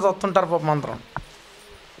వచ్చేసిన తర్వాత వస్తుంటారు పాపం అందరం.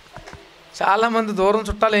 చాలామంది దూరం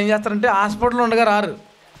చుట్టాలు ఏం చేస్తారంటే హాస్పిటల్లో ఉండగా రారు,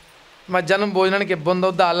 మధ్యాహ్నం భోజనానికి ఇబ్బంది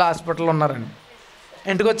అవుద్ది అలా హాస్పిటల్లో ఉన్నారని,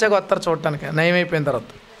 ఇంటికి వచ్చాక వస్తారు చూడటానికి నయం అయిపోయిన తర్వాత.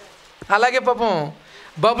 అలాగే పాపం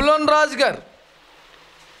బబులోన్ రాజు గారు,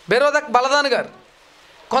 బెరోదక్ బలదాన్ గారు,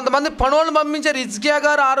 కొంతమంది పనులను పంపించారు హిజ్కియా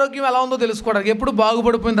గారు ఆరోగ్యం ఎలా ఉందో తెలుసుకోవడానికి. ఎప్పుడు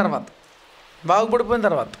బాగుపడిపోయిన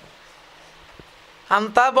తర్వాత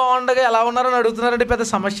అంతా బాగుండగా ఎలా ఉన్నారని అడుగుతున్నారంటే పెద్ద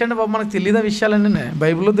సమస్య అండి బాబు. మనకు తెలియదు ఆ విషయాలన్నీ,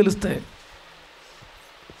 బైబిల్లో తెలుస్తాయి.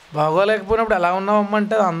 బాగోలేకపోయినప్పుడు ఎలా ఉన్నావమ్మ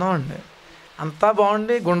అంటే అందం అండి. అంతా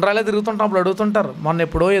బాగుండి గుండ్రాలే తిరుగుతుంటాం, అప్పుడు అడుగుతుంటారు మొన్న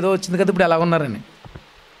ఎప్పుడో ఏదో వచ్చింది కదా ఇప్పుడు ఎలా ఉన్నారని.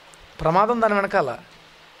 ప్రమాదం దాని వెనకాల.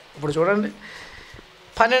 ఇప్పుడు చూడండి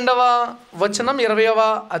 12వ వచనం 20వ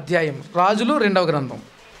అధ్యాయం, రాజులు 2వ గ్రంథం.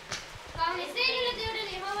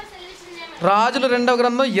 రాజులు 2వ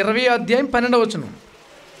గ్రంథం 20వ అధ్యాయం 12వ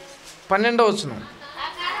వచనం.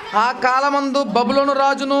 ఆ కాలమందు బబులోను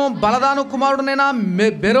రాజును బలదాను కుమారుడునైన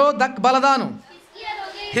బెరోదక్ బలదాను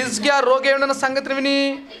హిజ్కియా రోగి ఉన్న సంగతిని విని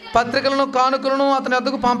పత్రికలను కానుకలను అతని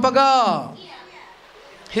వద్దకు పంపగా,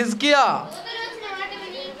 హిజ్కియా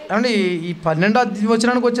ఏమండి ఈ 12వ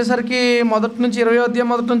వచనానికి వచ్చేసరికి మొదటి నుంచి 20వ అధ్యాయం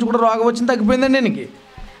మొదటి నుంచి కూడా రోగం వచ్చింది, తగ్గిపోయిందండి ఆయనకి,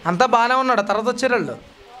 అంతా బాగానే ఉన్నాడు. తర్వాత వచ్చారు వాళ్ళు.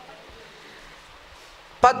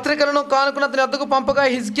 పత్రికలను కానుకలను అతని వద్దకు పంపగా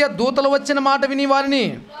హిజ్కియా దూతలు వచ్చిన మాట విని వారిని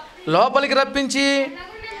లోపలికి రప్పించి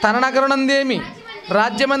తన నగరునందేమి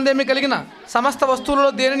రాజ్యమందేమి కలిగిన సమస్త వస్తువులలో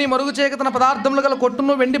దేనిని మరుగు చేయక తన పదార్థములు గల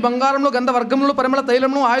కొట్టును వెండి బంగారములు గంధవర్గములు పరిమళ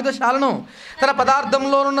తైలమును ఆయుధశాలను తన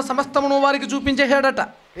పదార్థంలోనున్న సమస్తమును వారికి చూపించేశాడట.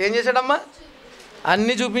 ఏం చేశాడమ్మా?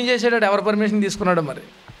 అన్నీ చూపించేసాడు. ఎవరు పర్మిషన్ తీసుకున్నాడు మరి?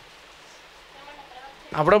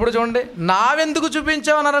 అప్పుడప్పుడు చూడండి, నావెందుకు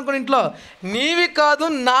చూపించామన్నారు అనుకోండి ఇంట్లో, నీవి కాదు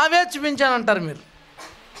నావే చూపించానంటారు మీరు.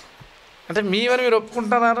 అంటే మీవని మీరు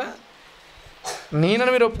ఒప్పుకుంటున్నారా?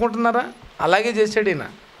 నేనని మీరు ఒప్పుకుంటున్నారా? అలాగే చేశాడు ఈయన,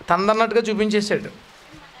 తందన్నట్టుగా చూపించేశాడు.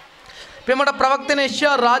 పిమ్మట ప్రవక్త యెషయా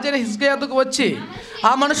రాజైన హిజ్కియా వద్దకు వచ్చి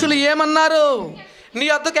ఆ మనుషులు ఏమన్నారు, నీ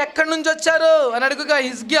వద్దకు ఎక్కడి నుంచి వచ్చారు అని అడుగుగా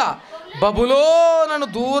హిజ్కియా బబులోను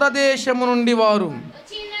దూరదేశము నుండి వారు.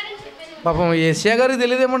 పాపం యెషయా గారికి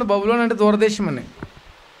తెలియదేమో బబులోన్ అంటే దూరదేశం అని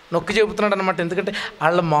నొక్కి చెబుతున్నాడు అనమాట. ఎందుకంటే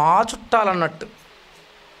వాళ్ళు మా చుట్టాలన్నట్టు.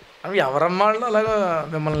 అవి ఎవరమ్మా వాళ్ళు అలాగా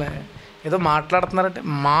మిమ్మల్ని ఏదో మాట్లాడుతున్నారంటే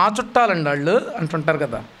మా చుట్టాలండి వాళ్ళు అంటుంటారు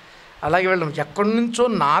కదా. అలాగే వీళ్ళు ఎక్కడి నుంచో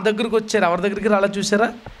నా దగ్గరికి వచ్చారు, ఎవరి దగ్గరికి రాలా చూసారా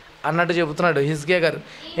అన్నట్టు చెబుతున్నాడు హిజ్కియా గారు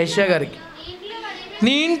యెషయా గారికి.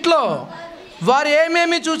 నీ ఇంట్లో వారు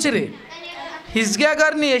ఏమేమి చూసిరి? హిజ్కియా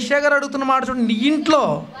గారిని యెషయా గారు అడుగుతున్న మాట చూడండి. నీ ఇంట్లో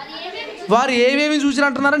వారు ఏమేమి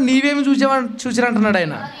చూసిరంటున్నారా, నీవేమి చూసిరంటున్నాడు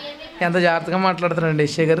ఆయన. ఎంత జాగ్రత్తగా మాట్లాడుతున్నాడండి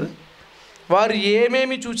యెషయా గారు. వారు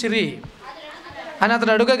ఏమేమి చూసిరి అని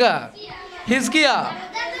అతను అడుగగా హిజ్కియా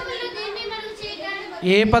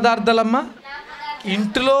ఏ పదార్థాలమ్మా,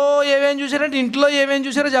 ఇంట్లో ఏమేమి చూసారంటే ఇంట్లో ఏమేమి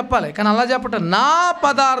చూసారో చెప్పాలి, కానీ అలా చెప్పటం నా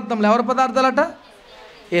పదార్థములు. ఎవరి పదార్థాలట?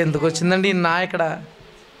 ఎందుకు వచ్చిందండి నా ఇక్కడ?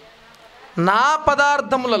 నా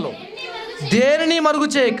పదార్థములలో దేనిని మరుగు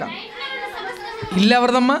చేయక. ఇల్లు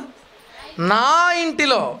ఎవరిదమ్మా? నా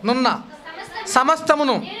ఇంటిలో నున్న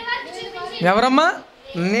సమస్తమును ఎవరమ్మా?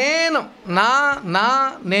 నేను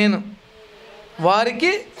నేను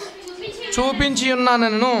వారికి చూపించి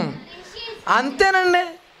ఉన్నాను. అంతేనండి.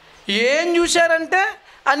 ఏం చూశారంటే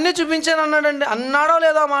అన్నీ చూపించాను అన్నాడండి. అన్నాడో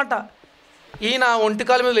లేదో మాట. ఈయన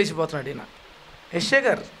ఒంటికాల మీద లేచిపోతున్నాడు. ఈయన యెషయా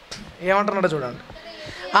గారు ఏమంటున్నాడో చూడండి.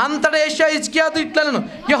 అంతటా యెషయా హిజ్కియాతో ఇట్లను,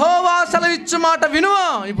 యెహోవా సెలవిచ్చు మాట విను.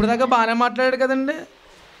 ఇప్పుడు దాకా బాగానే మాట్లాడాడు కదండి.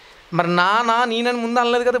 మరి నేనని ముందు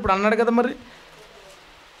అనలేదు కదా, ఇప్పుడు అన్నాడు కదా. మరి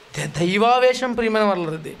దైవావేశం ప్రియమైన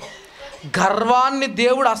వాళ్ళది. గర్వాన్ని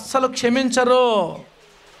దేవుడు అస్సలు క్షమించరు.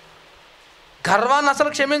 గర్వాన్ని అసలు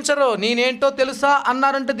క్షమించరు. నేనేంటో తెలుసా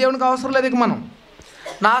అన్నారంటే దేవునికి అవసరం లేదు. ఇక మనం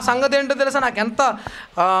నా సంగతి ఏంటో తెలుసా, నాకు ఎంత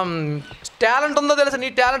టాలెంట్ ఉందో తెలుసా, నీ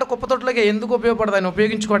టాలెంట్ కుప్పతొట్లకి ఎందుకు ఉపయోగపడదు? ఆయన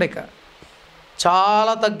ఉపయోగించుకోడు. ఇక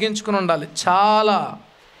చాలా తగ్గించుకుని ఉండాలి. చాలా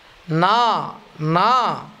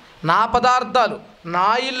నా పదార్థాలు, నా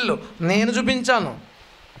ఇల్లు నేను చూపించాను.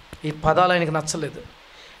 ఈ పదాలు ఆయనకి నచ్చలేదు.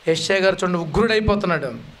 యెషయా గారు చూడండి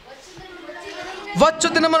ఉగ్రుడైపోతున్నాడు. వచ్చు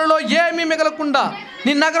దినములలో ఏమీ మిగలకుండా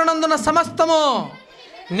నీ నగరనందున్న సమస్తము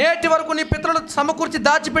నేటి వరకు నీ పితరులు సమకూర్చి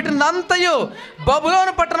దాచిపెట్టినంతయు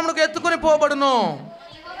బబులోను పట్టణమునకు ఎత్తుకుని పోబడును.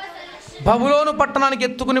 బబులోను పట్టణానికి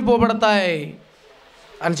ఎత్తుకుని పోబడతాయి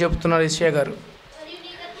అని చెబుతున్నారు యెషయా గారు.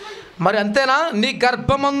 మరి అంతేనా? నీ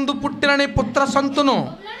గర్భమందు పుట్టిన నీ పుత్ర సంతును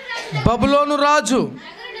బబులోను రాజు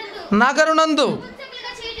నగరునందు.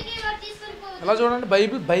 ఎలా చూడండి,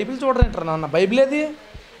 బైబిల్ చూడరంటారు నాన్న. బైబిల్ ఏది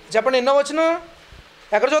చెప్పండి, ఎన్నో వచ్చును?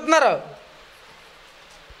 ఎక్కడ చూస్తున్నారు?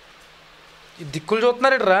 ఈ దిక్కులు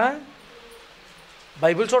చూస్తున్నారేట్రా?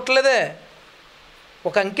 బైబిల్ చూడలేదే.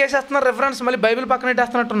 ఒక అంకేసేస్తున్నారు రెఫరెన్స్, మళ్ళీ బైబిల్ పక్కన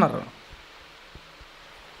పెట్టేస్తున్నట్టున్నారు.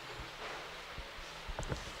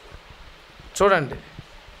 చూడండి,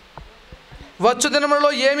 వచ్చు దినములలో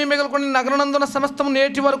ఏమీ మిగలకొని నగరనందున సమస్తము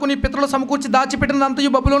నేటి వరకు నీ పితరులు సమకూర్చి దాచిపెట్టినంతయు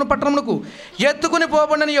బబులోను పట్టణమునకు ఎత్తుకుని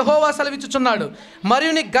పోబడినని యెహోవా సెలవిచ్చుచున్నాడు.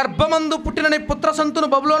 మరియు నీ గర్భమందు పుట్టిన నీ పుత్ర సంతును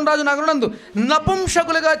బబులోను రాజు నగరనందు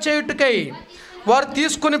నపుంసకులుగా చేయుటకై వారు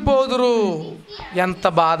తీసుకుని పోదురు. ఎంత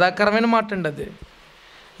బాధాకరమైన మాట అండి అది.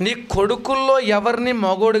 నీ కొడుకుల్లో ఎవరిని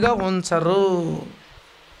మగోడుగా ఉంచరు,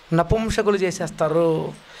 నపుంసకులు చేసేస్తారు,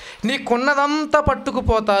 నీకున్నదంతా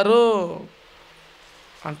పట్టుకుపోతారు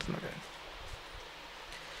అంటున్నాడు.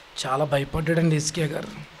 చాలా భయపడ్డాడండి హిజ్కియా గారు.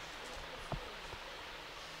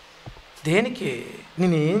 దేనికి?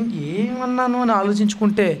 నేను ఏమన్నాను అని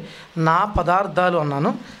ఆలోచించుకుంటే, నా పదార్థాలు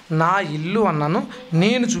అన్నాను, నా ఇల్లు అన్నాను,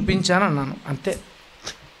 నేను చూపించాను అన్నాను. అంతే.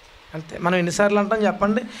 మనం ఎన్నిసార్లు అంటాం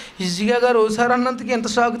చెప్పండి? హిజ్కియా గారు ఓసారి అన్నంతకి ఎంత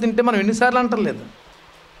షాకు తింటే మనం ఎన్నిసార్లు అంటలేదు?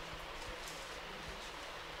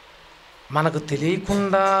 మనకు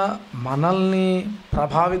తెలియకుండా మనల్ని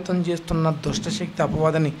ప్రభావితం చేస్తున్న దుష్టశక్తి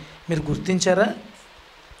అపవాదని మీరు గుర్తించారా?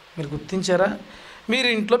 మీరు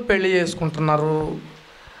ఇంట్లో పెళ్లి చేసుకుంటున్నారు,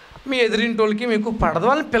 మీ ఎదురింటోళ్ళకి మీకు పడదు,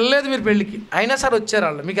 వాళ్ళని పిల్లలేదు మీరు పెళ్ళికి, అయినా సరే వచ్చారు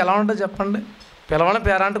వాళ్ళు. మీకు ఎలా ఉంటుంది చెప్పండి? పిలవని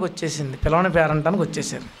పేరంటానికి వచ్చేసింది, పిలవని పేరంటానికి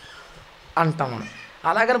వచ్చేసారు అంటాం మనం.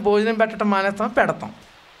 అలాగని భోజనం పెట్టడం మానేస్తాం, పెడతాం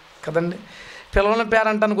కదండి. పిలవని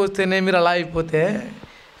పేరంటానికి వస్తేనే మీరు అలా అయిపోతే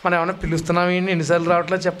మనం ఏమైనా పిలుస్తున్నాం ఏంటి, ఎన్నిసార్లు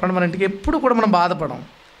రావట్లేదు చెప్పండి. మన ఇంటికి ఎప్పుడు కూడా మనం బాధపడం.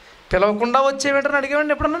 పిలవకుండా వచ్చేవేంటని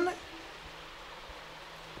అడిగేవండి ఎప్పుడన్నా?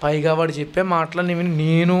 పైగా వాడు చెప్పే మాటలు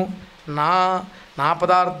నేను నా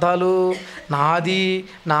పదార్థాలు, నాది,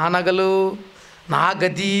 నా నగలు, నా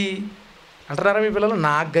గది అంటున్నారా మీ పిల్లలు?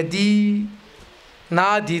 నా గది,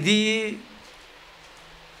 నాదిది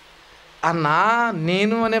అన్నా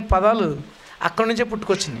నేను అనే పదాలు అక్కడి నుంచే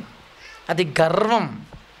పుట్టుకొచ్చినాయి. అది గర్వం,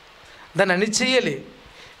 దాన్ని అణిచేయాలి.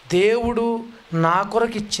 దేవుడు నా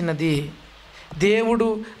కొరకు ఇచ్చినది, దేవుడు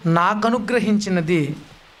నాకు అనుగ్రహించినది.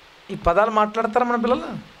 ఈ పదాలు మాట్లాడతారా మన పిల్లలు?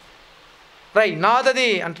 నాదది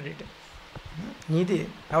అంటాడు. నీది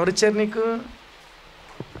ఎవరిచ్చారు నీకు?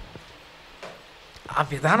 ఆ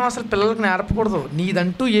విధానం అసలు పిల్లలకు నేర్పకూడదు.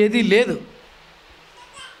 నీదంటూ ఏదీ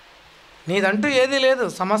లేదు,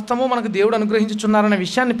 సమస్తము మనకు దేవుడు అనుగ్రహించుచున్నారనే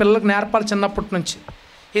విషయాన్ని పిల్లలకు నేర్పాలి చిన్నప్పటి నుంచి.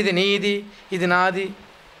 ఇది నీది, ఇది నాది.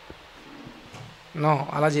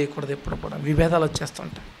 అలా చేయకూడదు. ఎప్పుడు కూడా విభేదాలు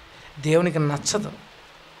వచ్చేస్తుంటాయి, దేవునికి నచ్చదు.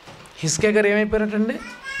 హిజ్కియా గారు ఏమైపోయారటండి?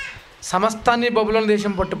 సమస్తాన్ని బబులోను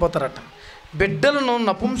దేశం పట్టిపోతారట. బిడ్డలను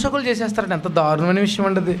నపుంసకులు చేసేస్తారట. ఎంత దారుణమైన విషయం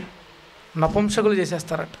అండి అది. నపుంసకులు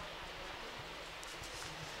చేసేస్తారట.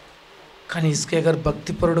 కానీ హిజ్కియా గారు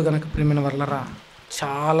భక్తిపరుడు కనుక ప్రియమైన వర్లరా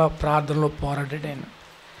చాలా ప్రార్థనలో పోరాడాడు.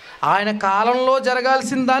 ఆయన కాలంలో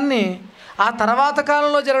జరగాల్సిన దాన్ని ఆ తర్వాత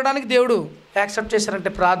కాలంలో జరగడానికి దేవుడు యాక్సెప్ట్ చేశారంటే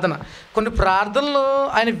ప్రార్థన. కొన్ని ప్రార్థనలు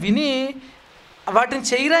ఆయన విని వాటిని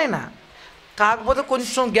చేయరు ఆయన, కాకపోతే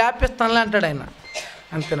కొంచెం గ్యాప్ ఇస్తానులే అంటాడు ఆయన.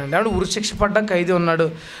 అంతేనండి. ఆవిడ ఉరిశిక్ష పడ్డ ఖైదీ ఉన్నాడు.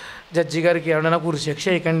 జడ్జి గారికి ఎవరైనా నాకు ఉరిశిక్ష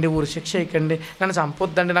వేయకండి, నన్ను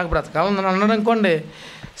చంపొద్దండి, నాకు బ్రతకాలని అన్నాడు అనుకోండి,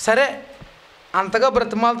 సరే అంతగా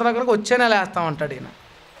బ్రతిమాలుతున్నా కనుక వచ్చే నెల వేస్తామంటాడు ఈయన.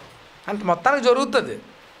 అంటే మొత్తానికి జరుగుతుంది,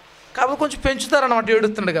 కాబట్టి కొంచెం పెంచుతారన్నమాట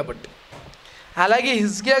ఏడుస్తుండే కాబట్టి. అలాగే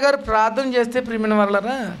హిజ్కియా గారు ప్రార్థన చేస్తే ప్రియమైన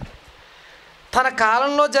వాళ్ళరా తన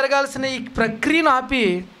కాలంలో జరగాల్సిన ఈ ప్రక్రియను ఆపి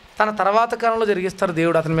తన తర్వాత కాలంలో జరిగిస్తారు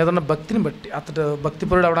దేవుడు. అతని మీద ఉన్న భక్తిని బట్టి, అతడు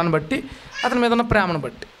భక్తిపరుడు అవడాన్ని బట్టి, అతని మీద ఉన్న ప్రేమను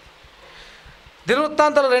బట్టి.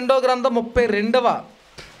 దినవృత్తాంతాలు 2వ గ్రంథం 32వ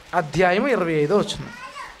అధ్యాయము 25వ వచనం.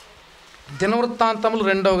 దినవృత్తాంతములు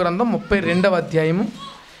 2వ గ్రంథం 32వ అధ్యాయము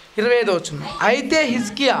 25వ వచనం. అయితే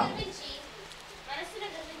హిజ్కియా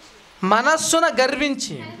మనస్సున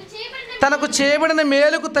గర్వించి తనకు చేయబడిన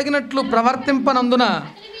మేలుకు తగినట్లు ప్రవర్తింపనందున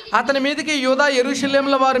అతని మీదకి యూదా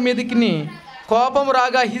యెరూషలేముల వారి మీదకి కోపము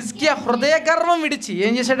రాగా హిజ్కియా హృదయ గర్వం విడిచి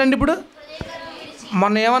ఏం చేశాడండి? ఇప్పుడు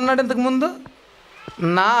మొన్న ఏమన్నాడు? ఇంతకుముందు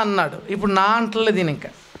నా అన్నాడు, ఇప్పుడు నా అంటలేదు ఈయన. ఇంకా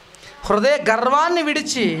హృదయ గర్వాన్ని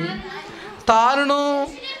విడిచి తానును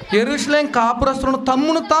యెరూషలేం కాపురస్తులను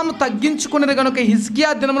తమ్మును తాము తగ్గించుకునేది కనుక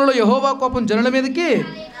హిజ్కియా దినములలో యెహోవా కోపం జనుల మీదకి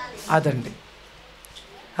అదండి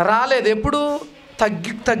రాలేదు. ఎప్పుడు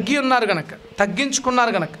తగ్గి ఉన్నారు కనుక,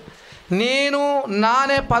 తగ్గించుకున్నారు కనుక. నేను నా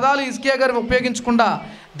అనే పదాలు హిజ్కియా గారు ఉపయోగించకుండా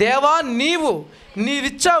దేవా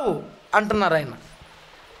నీవిచ్చావు అంటున్నారు ఆయన.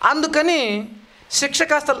 అందుకని శిక్ష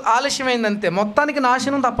కాస్త ఆలస్యమైందంతే, మొత్తానికి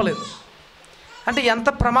నాశనం తప్పలేదు. అంటే ఎంత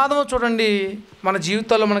ప్రమాదమో చూడండి. మన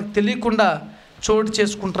జీవితాల్లో మనకు తెలియకుండా చోటు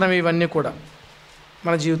చేసుకుంటున్నాం ఇవన్నీ కూడా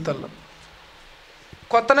మన జీవితాల్లో.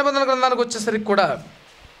 కొత్త నిబంధన గ్రంథానికి వచ్చేసరికి కూడా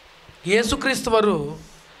యేసుక్రీస్తు వారు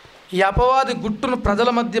ఈ అపవాది గుట్టును ప్రజల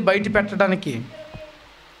మధ్య బయట పెట్టడానికి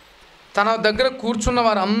తన దగ్గర కూర్చున్న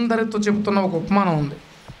వారందరితో చెబుతున్న ఒక ఉపమానం ఉంది.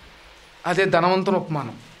 అదే ధనవంతుని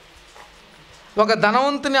ఉపమానం. ఒక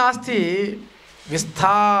ధనవంతుని ఆస్తి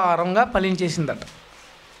విస్తారంగా ఫలించేసిందట.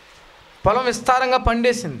 పొలం విస్తారంగా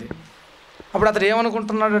పండేసింది. అప్పుడు అతడు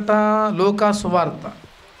ఏమనుకుంటున్నాడట? లూకా సువార్త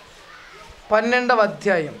 12వ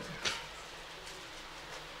అధ్యాయం.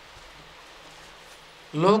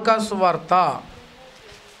 లూకా సువార్త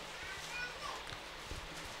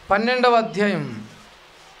 12వ అధ్యాయం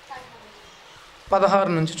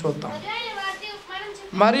 16 నుంచి చూద్దాం.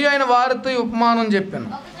 మరియు ఆయన వారితో ఉపమానం చెప్పాను.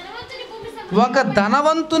 ఒక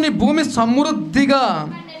ధనవంతుని భూమి సమృద్ధిగా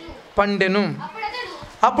పండెను.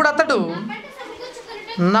 అప్పుడు అతడు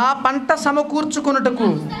నా పంట సమకూర్చుకొనుటకు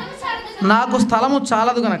నాకు స్థలము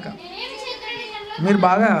చాలదు గనక. మీరు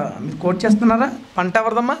కోట్ చేస్తున్నారా? పంట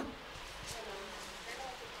ఎవరిదమ్మా?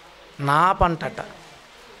 నా పంటట.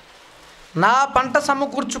 నా పంట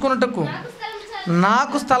సమకూర్చుకొనుటకు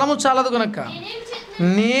నాకు స్థలము చాలదు గనక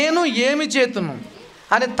నేను ఏమి చేతును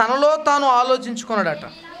అని తనలో తాను ఆలోచించుకున్నాడట.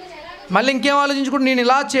 మళ్ళీ ఇంకేం ఆలోచించుకుంటూ నేను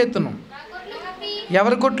ఇలా చేతును.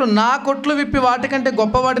 ఎవరి కొట్లు? నా కొట్లు విప్పి వాటికంటే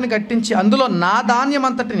గొప్పవాటిని కట్టించి అందులో నా ధాన్యం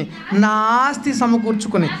అంతటిని నా ఆస్తి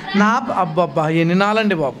సమకూర్చుకొని అబ్బబ్బా ఎన్ని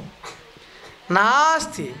నాలండి బాబు. నా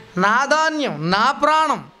ఆస్తి, నా ధాన్యం, నా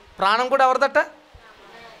ప్రాణం. ప్రాణం కూడా ఎవరిదట?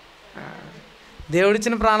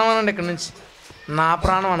 దేవుడిచ్చిన ప్రాణం అనండి. ఇక్కడి నుంచి నా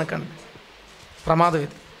ప్రాణం అనకండి, ప్రమాదం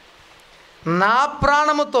ఇది. నా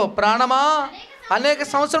ప్రాణముతో, ప్రాణమా అనేక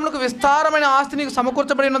సంవత్సరములకు విస్తారమైన ఆస్తి నీకు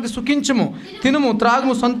సమకూర్చబడినది, సుఖించుము, తినుము,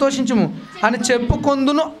 త్రాగుము, సంతోషించుము అని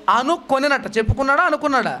చెప్పుకొందును అనుకొనినట. చెప్పుకున్నాడా?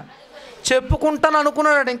 అనుకున్నాడా? చెప్పుకుంటాను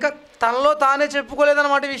అనుకున్నాడట. ఇంకా తనలో తానే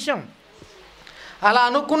చెప్పుకోలేదన్నమాట ఈ విషయం. అలా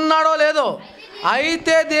అనుకున్నాడో లేదో.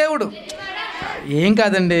 అయితే దేవుడు ఏం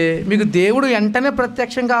కాదండి, మీకు దేవుడు వెంటనే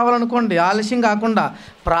ప్రత్యక్షం కావాలనుకోండి, ఆలస్యం కాకుండా.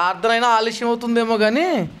 ప్రార్థన అయినా ఆలస్యం అవుతుందేమో కానీ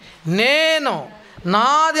నేను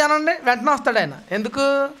నాది అనండి వెంటనే వస్తాడు ఆయన. ఎందుకు?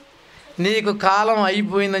 నీకు కాలం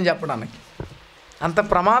అయిపోయిందని చెప్పడానికి. అంత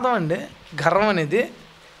ప్రమాదం అండి గర్వం అనేది,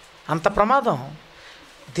 అంత ప్రమాదం.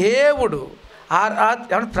 దేవుడు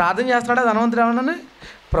ఏమన్నా ప్రార్థన చేస్తున్నాడా ధనవంతుడు? ఏమన్నా,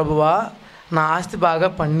 ప్రభువా నా ఆస్తి బాగా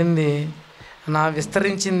పండింది, నా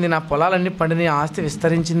విస్తరించింది, నా పొలాలన్నీ పండినాయి, ఆస్తి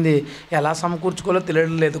విస్తరించింది, ఎలా సమకూర్చుకోవాలో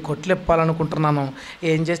తెలియడం లేదు, కొట్లు ఇప్పాలనుకుంటున్నాను,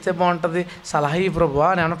 ఏం చేస్తే బాగుంటుంది, సలహా ఈ ప్రభువా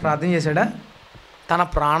అని ఏమన్నా ప్రార్థన చేశాడా? తన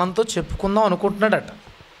ప్రాణంతో చెప్పుకుందాం అనుకుంటున్నాడట.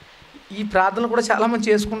 ఈ ప్రార్థనలు కూడా చాలామంది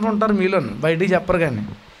చేసుకుంటూ ఉంటారు మీలోను, బయటికి చెప్పరు. కానీ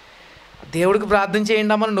దేవుడికి ప్రార్థన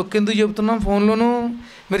చేయండి అమ్మని నొక్కెందుకు చెబుతున్నాం ఫోన్లోనూ?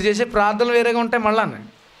 మీరు చేసే ప్రార్థనలు వేరేగా ఉంటాయి. మళ్ళా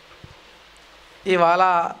ఇవాళ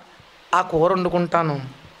ఆ కూర వండుకుంటాను,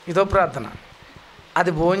 ఇదో ప్రార్థన.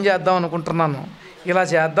 అది భోజనం చేద్దాం అనుకుంటున్నాను, ఇలా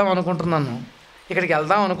చేద్దాం అనుకుంటున్నాను, ఇక్కడికి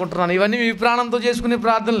వెళ్దాం అనుకుంటున్నాను. ఇవన్నీ మీ ప్రాణంతో చేసుకునే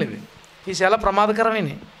ప్రార్థనలు ఇవి. ఇవి చాలా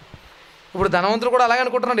ప్రమాదకరమైనవి. ఇప్పుడు ధనవంతులు కూడా అలాగే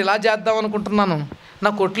అనుకుంటున్నాడు. ఇలా చేద్దాం అనుకుంటున్నాను, నా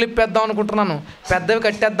కొట్లు ఇప్పేద్దాం అనుకుంటున్నాను, పెద్దవి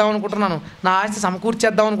కట్టేద్దాం అనుకుంటున్నాను, నా ఆస్తి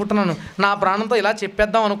సమకూర్చేద్దాం అనుకుంటున్నాను, నా ప్రాణంతో ఇలా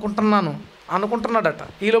చెప్పేద్దాం అనుకుంటున్నాడట.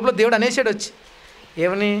 ఈ లోపల దేవుడు అనేసాడు వచ్చి,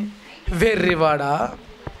 ఏమని? వెర్రివాడా,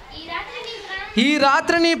 ఈ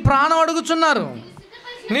రాత్రి నీ ప్రాణం అడుగుచున్నారు,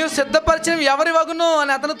 నీవు సిద్ధపరిచినవి ఎవరి వగును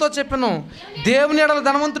అని అతనితో చెప్పాను. దేవుని ఎడల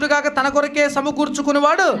ధనవంతుడు కాక తన కొరకే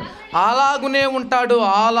సమకూర్చుకునేవాడు అలాగునే ఉంటాడు.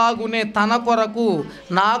 అలాగునే తన కొరకు,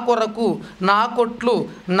 నా కొరకు, నా కొట్లు,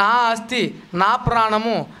 నా ఆస్తి, నా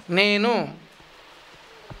ప్రాణము నేను.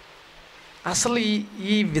 అసలు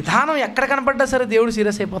ఈ విధానం ఎక్కడ కనబడ్డా సరే దేవుడు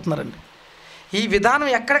సీరియస్ అయిపోతున్నారండి. ఈ విధానం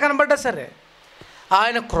ఎక్కడ కనబడ్డా సరే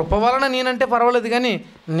ఆయన కృప వలన నేనంటే పర్వాలేదు, కానీ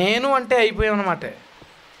నేను అంటే అయిపోయామన్నమాట,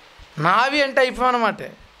 నావి అంటే అయిపోయామన్నమాట.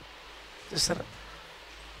 చూసారా,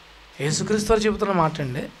 యేసుక్రీస్తు వారు చెబుతున్న మాట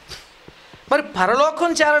అండి. మరి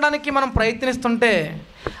పరలోకం చేరడానికి మనం ప్రయత్నిస్తుంటే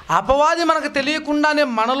అపవాది మనకు తెలియకుండానే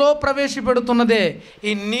మనలో ప్రవేశపెడుతున్నదే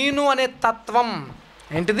ఈ నేను అనే తత్వం.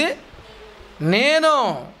 ఏంటిది? నేను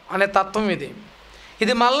అనే తత్వం.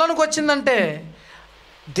 ఇది మనలోనికి వచ్చిందంటే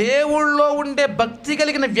దేవుళ్ళో ఉండే భక్తి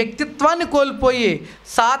కలిగిన వ్యక్తిత్వాన్ని కోల్పోయి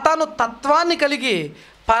సాతాను తత్వాన్ని కలిగి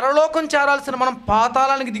పరలోకం చేరాల్సిన మనం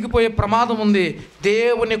పాతాళానికి దిగిపోయే ప్రమాదం ఉంది,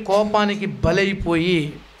 దేవుని కోపానికి బలైపోయి.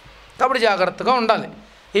 కాబట్టి జాగ్రత్తగా ఉండాలి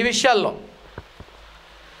ఈ విషయాల్లో.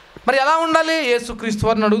 మరి ఎలా ఉండాలి? యేసుక్రీస్తు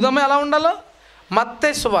వారిని అడుగుదామా ఎలా ఉండాలో.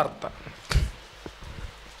 మత్తయి సువార్త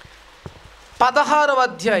 16వ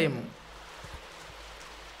అధ్యాయము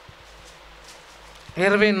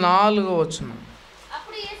 24వ వచనం.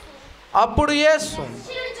 అప్పుడు యేసు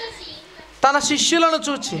తన శిష్యులను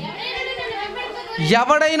చూచి,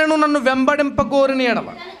 ఎవడైనను నన్ను వెంబడింపగోరిన ఎడల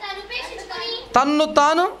తన్ను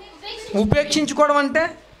తాను ఉపేక్షించుకోవడం అంటే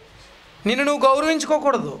నిన్ను నువ్వు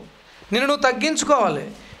గౌరవించుకోకూడదు, నిన్ను నువ్వు తగ్గించుకోవాలి.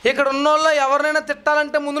 ఇక్కడ ఉన్నోళ్ళ ఎవరినైనా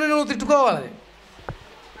తిట్టాలంటే ముందు నువ్వు తిట్టుకోవాలి,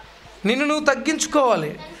 నిన్ను నువ్వు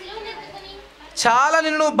తగ్గించుకోవాలి, చాలా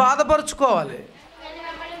నిన్ను నువ్వు బాధపరుచుకోవాలి,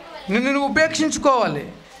 నిన్ను నువ్వు ఉపేక్షించుకోవాలి,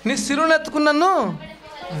 నీ సిలువను ఎత్తుకుని నన్ను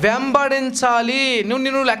వెంబడించాలి.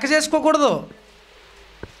 నిన్ను లెక్క చేసుకోకూడదు.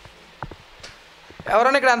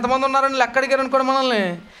 ఎవరైనా ఇక్కడ ఎంతమంది ఉన్నారని లెక్క అడిగారు అనుకోండి, మనల్ని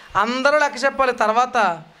అందరూ లెక్క చెప్పాలి. తర్వాత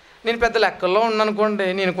నేను పెద్ద లెక్కల్లో ఉన్నానుకోండి,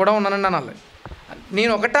 నేను కూడా ఉన్నానండి అనాలి.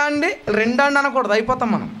 నేను ఒకటా అండి రెండా అండి అనకూడదు, అయిపోతాం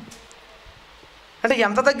మనం. అంటే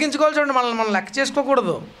ఎంత తగ్గించుకోవాలి చూడండి, మనల్ని మనం లెక్క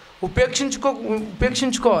చేసుకోకూడదు,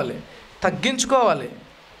 ఉపేక్షించుకోవాలి, తగ్గించుకోవాలి.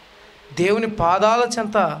 దేవుని పాదాల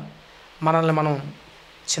చెంత మనల్ని మనం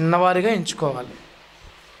చిన్నవారిగా ఎంచుకోవాలి.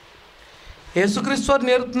 యేసుక్రీస్తు వారు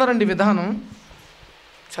నేర్పుతున్నారండి విధానం,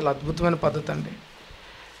 చాలా అద్భుతమైన పద్ధతి అండి.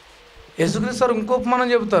 యేసుక్రీస్తు వారు ఇంకో ఉపమానం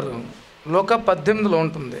చెబుతారు, లోక 18లో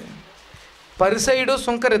ఉంటుంది. పరిసయుడు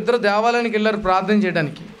సుంకరు ఇద్దరు దేవాలయానికి వెళ్ళారు ప్రార్థన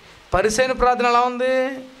చేయడానికి. పరిసయుని ప్రార్థన ఎలా ఉంది?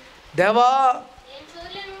 దేవా,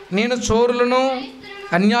 నేను చోరులను,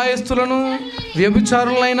 అన్యాయస్తులను,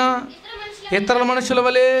 వ్యభిచారులైనా ఇతరుల మనుషుల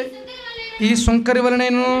వలె ఈ సుంకరి వలె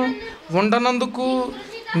నేను ఉండనందుకు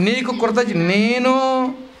నీకు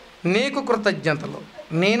కృతజ్ఞతలు.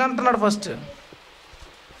 నేనంటున్నాడు ఫస్ట్,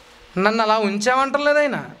 నన్ను అలా ఉంచామంటలేదు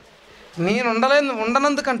ఆయన, నేను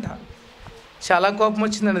ఉండనందుకంట. చాలా కోపం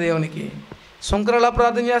వచ్చిందండి దేవునికి. సుంకరు ఎలా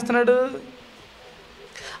ప్రార్థన చేస్తున్నాడు?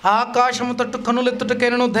 ఆకాశము తట్టు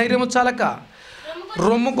కనులెత్తుటకైనను ధైర్యము చాలక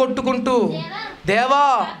రొమ్ము కొట్టుకుంటూ, దేవా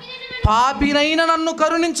పాపినైనా నన్ను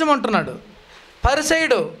కరుణించమంటున్నాడు.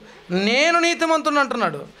 పరిసయుడు నేను నీతిమంతుని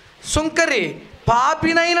అంటున్నాడు, సుంకరి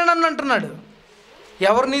పాపినైనా నన్ను అంటున్నాడు.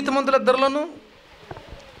 ఎవరు నీతిమంతులు? ఇద్దరిలోనూ.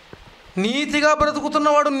 నీతిగా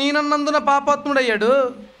బ్రతుకుతున్నవాడు నేనన్నందున పాపాత్ముడయ్యాడు,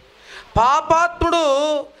 పాపాత్ముడు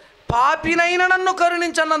పాపినైనా నన్ను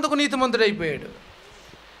కరుణించన్నందుకు నీతిమంతుడైపోయాడు.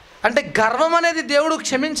 అంటే గర్వం అనేది దేవుడు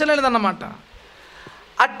క్షమించలేదన్నమాట.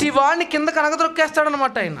 అట్టి వాడిని కిందకు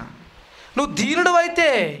అనగదొక్కేస్తాడనమాట ఆయన. నువ్వు దీనుడు అయితే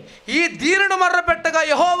ఈ దీనుడు మర్రపెట్టగా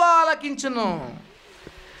యెహోవా ఆలకించును.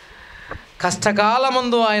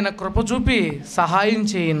 కష్టకాలమందు ఆయన కృప చూపి సహాయం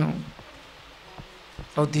చేయును.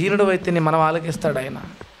 నువ్వు దీనుడు అయితే నీ మనం ఆలకిస్తాడు ఆయన.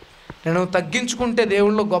 నేను తగ్గించుకుంటే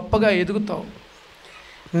దేవుళ్ళు గొప్పగా ఎదుగుతావు.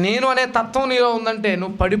 నేను అనే తత్వం నీలో ఉందంటే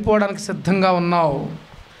నువ్వు పడిపోవడానికి సిద్ధంగా ఉన్నావు.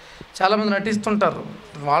 చాలామంది నటిస్తుంటారు,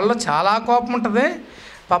 వాళ్ళలో చాలా కోపం ఉంటుంది,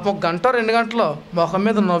 పాపం 1 గంట 2 గంటలో మొహం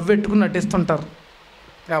మీద నవ్వెట్టుకుని నటిస్తుంటారు.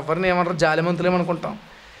 ఎవరిని ఏమన్నారు, జాలిమంతులేమనుకుంటాం.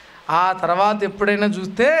 ఆ తర్వాత ఎప్పుడైనా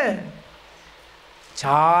చూస్తే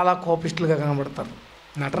చాలా కోపిష్టులుగా కనబడతారు.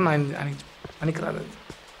 నటన ఆయనకి రాలేదు.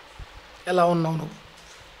 ఎలా ఉన్నావు నువ్వు?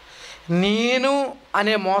 నేను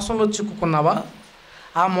అనే మోసంలో చిక్కుకున్నావా?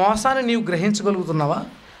 ఆ మోసాన్ని నీవు గ్రహించగలుగుతున్నావా?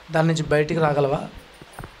 దాని నుంచి బయటికి రాగలవా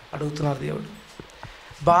అడుగుతున్నారు దేవుడు.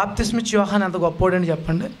 బాప్తిస్మిచ్చి యోహాను ఎంత గొప్పోడని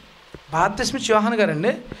చెప్పండి. బాప్తిస్మిచ్చి యోహాను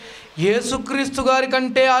గారండి యేసుక్రీస్తు గారి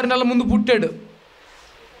కంటే 6 నెలల ముందు పుట్టాడు.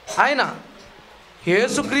 ఆయన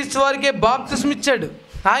యేసుక్రీస్తు వారికే బాప్తిస్మిచ్చాడు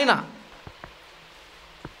ఆయన,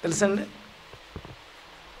 తెలుసండి.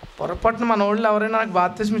 పొరపాటున మన వాళ్ళు ఎవరైనా నాకు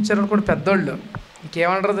బాప్తిస్మ ఇచ్చారనుకోండి, పెద్దోళ్ళు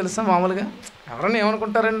ఇంకేమంటారో తెలుసా? మామూలుగా ఎవరైనా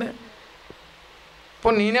ఏమనుకుంటారండి,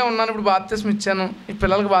 ఇప్పుడు నేనే ఉన్నాను, ఇప్పుడు బాప్తిస్మ ఇచ్చాను, ఈ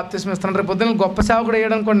పిల్లలకి బాప్తిస్మ ఇస్తాను, రేపు పొద్దున్న గొప్ప సేవకుడు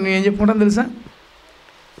అయ్యాడు అనుకోండి, నేను ఏం చెప్పుకుంటాను తెలుసా?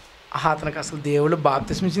 అతనికి అసలు దేవుళ్ళు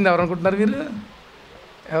బాప్తిస్మ ఇచ్చింది ఎవరు అనుకుంటున్నారు మీరు?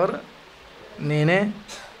 ఎవరు? నేనే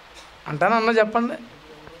అంటాను అన్న, చెప్పండి.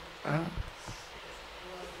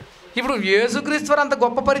 ఇప్పుడు యేసుక్రీస్తు వారు అంత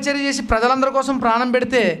గొప్ప పరిచర్య చేసి ప్రజలందరి కోసం ప్రాణం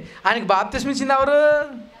పెడితే ఆయనకి బాప్తిస్మ ఇచ్చింది ఎవరు?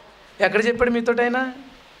 ఎక్కడ చెప్పాడు మీతోటి?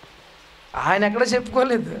 ఆయన ఎక్కడ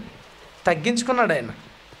చెప్పుకోలేదు, తగ్గించుకున్నాడు ఆయన.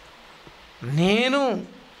 నేను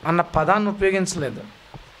అన్న పదాన్ని ఉపయోగించలేదు.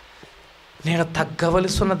 నేను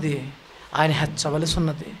తగ్గవలసి ఉన్నది, ఆయన హెచ్చవలసి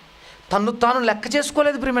ఉన్నది. తన్ను తాను లెక్క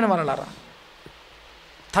చేసుకోలేదు ప్రియమైన వాళ్ళారా,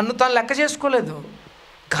 తన్ను తాను లెక్క చేసుకోలేదు.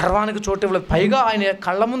 గర్వానికి చోటు ఇవ్వలేదు. పైగా ఆయన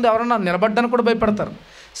కళ్ళ ముందు ఎవరన్నా నిలబడ్డానికి కూడా భయపడతారు.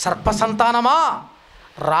 సర్పసంతానమా,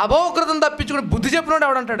 రాబో కృతం తప్పించుకుని బుద్ధి చెప్పినాడు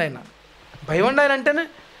ఎవడంటాడు ఆయన. భయం అండి ఆయన అంటేనే.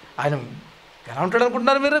 ఆయన ఎలా ఉంటాడు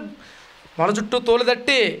అనుకుంటున్నారు మీరు? మొల చుట్టూ తోలు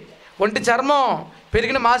తట్టి, ఒంటి చర్మం,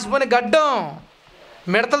 పెరిగిన మాసిపోయిన గడ్డం,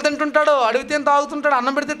 మిడతలు తింటుంటాడు, అడిగితే తాగుతుంటాడు,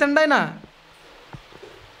 అన్నం పెడితే తిండి ఆయన.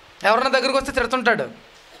 ఎవరన్నా దగ్గరికి వస్తే తిడుతుంటాడు.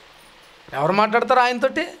 ఎవరు మాట్లాడతారు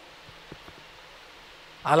ఆయనతోటి?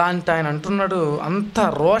 అలాంటి ఆయన అంటున్నాడు, అంత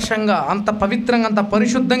రోషంగా, అంత పవిత్రంగా, అంత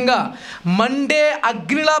పరిశుద్ధంగా మండే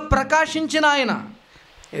అగ్నిలా ప్రకాశించిన ఆయన.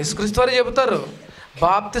 యేసుక్రీస్తు వారు చెబుతారు,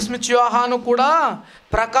 బాప్తిస్మిచ్చి యోహాను కూడా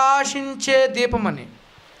ప్రకాశించే దీపమని.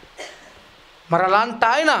 మరి అలాంటి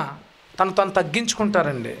ఆయన తను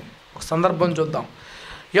తగ్గించుకుంటారండి. ఒక సందర్భం చూద్దాం.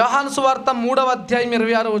 యోహాను సువార్త 3వ అధ్యాయం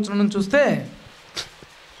 26వ వచనం నుంచి చూస్తే,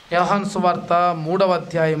 యోహాను సువార్త 3వ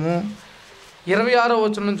అధ్యాయము 26వ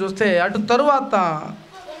వచనం చూస్తే, అటు తరువాత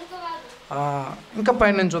ఇంకా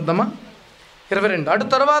పైన నేను చూద్దామా, 22. అటు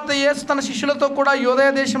తరువాత యేసు తన శిష్యులతో కూడా యూదయ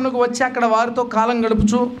దేశంలోకి వచ్చి అక్కడ వారితో కాలం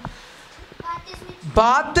గడుపుచు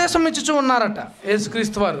బాప్తిసం ఇచ్చుచూ ఉన్నారట.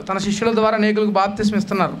 యేసుక్రీస్తు వారు తన శిష్యుల ద్వారా అనేకులకు బాప్తిసం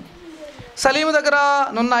ఇస్తున్నారు. సలీము దగ్గర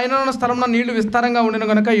ఆయన ఉన్న స్థలంలో నీళ్లు విస్తారంగా ఉండిన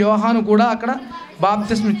కనుక యోహాను కూడా అక్కడ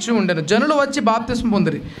బాప్తిసం ఇచ్చి ఉండేను. జనులు వచ్చి బాప్తిసం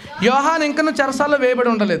పొందిరి. యోహాను ఇంకనూ చెరసాల్లో వేయబడి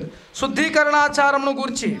ఉండలేదు. శుద్ధీకరణాచారమును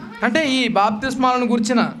గూర్చి, అంటే ఈ బాప్తిస్మాలను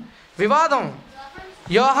గూర్చిన వివాదం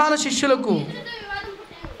యోహాను శిష్యులకు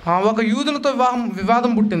ఒక యూదులతో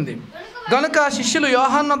వివాదం పుట్టింది గనుక శిష్యులు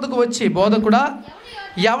యోహాను వద్దకు వచ్చి, బోధకుడా,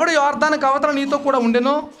 ఎవడు యోర్దానికి అవతల నీతో కూడా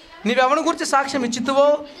ఉండెనో, నీవెవని గురించి సాక్ష్యం ఇచ్చితువో,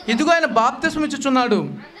 ఇదిగో ఆయన బాప్తిసం ఇచ్చుచున్నాడు,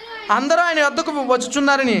 అందరూ ఆయన వద్దకు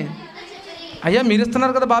వచ్చుచున్నారని. అయ్యా, మీరు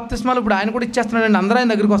ఇస్తున్నారు కదా బాప్తిస్మాలు, ఇప్పుడు ఆయన కూడా ఇచ్చేస్తున్నాడండి, అందరూ ఆయన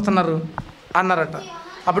దగ్గరికి వస్తున్నారు అన్నారట.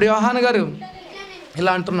 అప్పుడు యోహాను గారు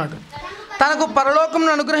ఇలా అంటున్నాడు, తనకు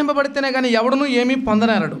పరలోకమును అనుగ్రహింపబడితేనే కానీ ఎవడునూ ఏమీ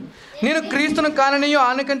పొందనేరడు. నేను క్రీస్తును కాననియో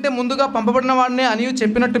ఆయనకంటే ముందుగా పంపబడిన వాడినే అనియో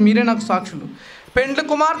చెప్పినట్టు మీరే నాకు సాక్షులు. పెండ్లి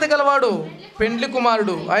కుమార్తె గలవాడు పెండ్లి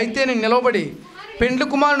కుమారుడు అయితే నేను నిలవబడి పెండ్లి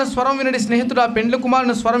కుమారుని స్వరం వినడి స్నేహితుడు ఆ పెండ్లి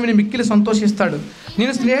కుమారుని స్వరం విని మిక్కిలి సంతోషిస్తాడు.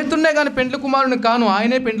 నేను స్నేహితుడినే కానీ పెండ్లి కుమారుని కాను,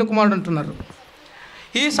 ఆయనే పెండ్లి కుమారుడు అంటున్నారు.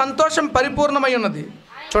 ఈ సంతోషం పరిపూర్ణమై ఉన్నది.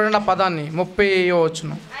 చూడండి ఆ పదాన్ని, 30వ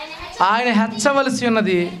వచనం. ఆయన హెచ్చవలసి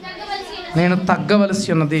ఉన్నది, నేను తగ్గవలసి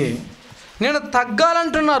ఉన్నది. నేను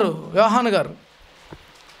తగ్గాలంటున్నారు యోహాను గారు.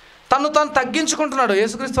 తను తాను తగ్గించుకుంటున్నాడు.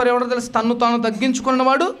 యేసుక్రీస్తు వారు ఎవడో తెలుసు, తను తాను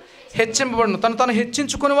తగ్గించుకున్నవాడు హెచ్చింపబడును, తను తాను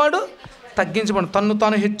హెచ్చించుకునేవాడు తగ్గించబడు. తను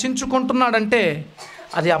తాను హెచ్చించుకుంటున్నాడంటే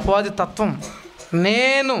అది అపవాది తత్వం.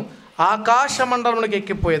 నేను ఆకాశ మండలంలోకి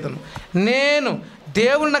ఎక్కిపోయేదను, నేను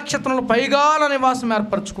దేవుని నక్షత్రంలో పైగాల నివాసం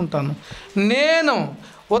ఏర్పరచుకుంటాను, నేను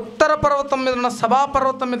ఉత్తర పర్వతం మీద ఉన్న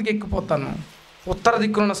సభాపర్వతం మీదకి ఎక్కిపోతాను, ఉత్తర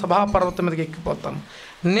దిక్కున ఉన్న సభాపర్వతం మీదకి ఎక్కిపోతాను,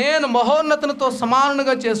 నేను మహోన్నతునితో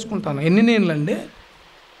సమానంగా చేసుకుంటాను. ఎన్ని నేనులండి?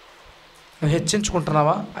 నువ్వు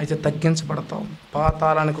హెచ్చించుకుంటున్నావా? అయితే తగ్గించబడతావు,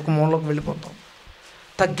 పాతాళానికి ఒక మూలలోకి వెళ్ళిపోతావు.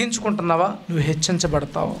 తగ్గించుకుంటున్నావా? నువ్వు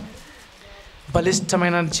హెచ్చించబడతావు.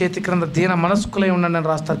 బలిష్టమైన చేతి క్రింద దీన మనస్కులై ఉండండి అని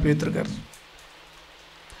రాస్తారు పేతురు గారు.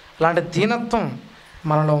 అలాంటి దీనత్వం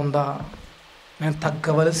మనలో ఉందా? నేను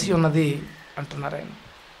తగ్గవలసి ఉన్నది అంటున్నారు ఆయన.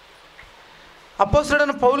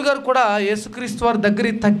 అపోస్తలుడైన పౌలు గారు కూడా యేసుక్రీస్తు వారి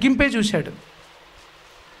దగ్గర తగ్గింపే చూశాడు.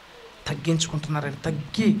 తగ్గించుకుంటున్నారని,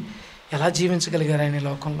 తగ్గి ఎలా జీవించగలిగారు ఆయన ఈ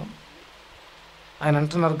లోకంలో? ఆయన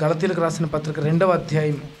అంటున్నారు, గలతీలకు రాసిన పత్రిక 2వ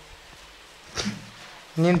అధ్యాయం,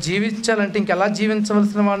 నేను జీవించాలంటే ఇంకెలా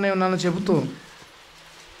జీవించవలసిన వాడినే ఉన్నాను చెబుతూ,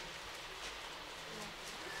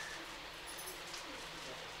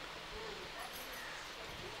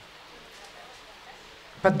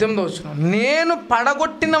 నేను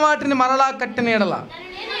పడగొట్టిన వాటిని మరలా కట్టిన ఎడల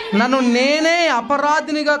నన్ను నేనే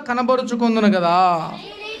అపరాధినిగా కనబరుచుకుందును కదా.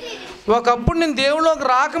 ఒకప్పుడు నేను దేవుళ్ళలోకి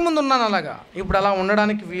రాకముందు ఉన్నాను అలాగా, ఇప్పుడు అలా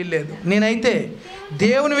ఉండడానికి వీల్లేదు. నేనైతే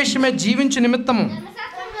దేవుని విషయమే జీవించు నిమిత్తము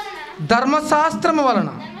ధర్మశాస్త్రము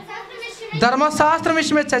వలన ధర్మశాస్త్రం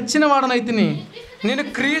విషయమే చచ్చిన వాడనైతిని. నేను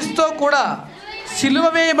క్రీస్తుతో కూడా సిలువ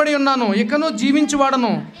వేయబడి ఉన్నాను, ఇకను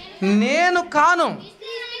జీవించువాడను నేను కాను.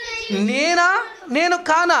 నేను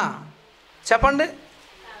కానా? చెప్పండి.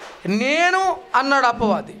 నేను అన్నాడు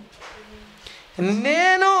అపవాది,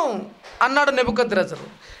 నేను అన్నాడు నెబుకద్రెజరు,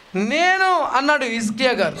 నేను అన్నాడు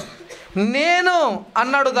హిజ్కియా గారు, నేను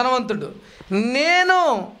అన్నాడు ధనవంతుడు, నేను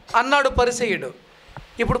అన్నాడు పరిసయ్యుడు.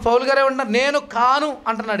 ఇప్పుడు పౌలు గారు ఏమంటారు? నేను కాను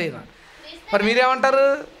అంటున్నాడు ఈయన. మరి మీరేమంటారు?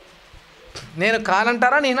 నేను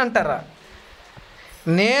కానంటారా, నేనంటారా?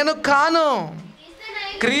 నేను కాను,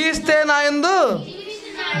 క్రీస్తే నా యందు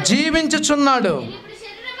జీవించుచున్నాడు.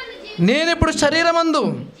 నేనిప్పుడు శరీరమందు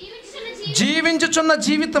జీవించుచున్న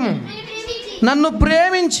జీవితము నన్ను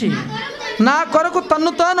ప్రేమించి నా కొరకు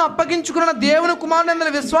తన్ను తాను అప్పగించుకున్న దేవుని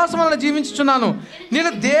కుమారుని విశ్వాసం వలన జీవించుచున్నాను.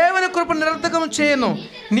 నేను దేవుని కృప నిరర్థకం చేయను.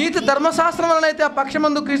 నీతి ధర్మశాస్త్రం వలన అయితే ఆ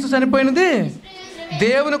పక్షమందు క్రీస్తు చనిపోయినది,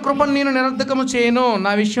 దేవుని కృపను నేను నిరర్థకము చేయను.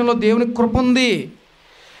 నా విషయంలో దేవుని కృప ఉంది.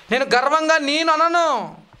 నేను గర్వంగా నేను అనను.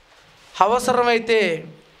 అవసరమైతే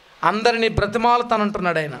అందరినీ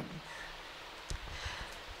బ్రతిమాలుతానంటున్నాడు ఆయన.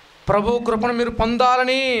 ప్రభు కృపను మీరు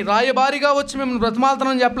పొందాలని రాయబారిగా వచ్చి మిమ్మల్ని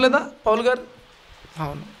బ్రతిమాలుతానని చెప్పలేదా పౌలు గారు?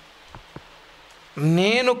 అవును.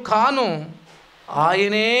 నేను కాను,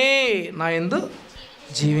 ఆయనే నా యందు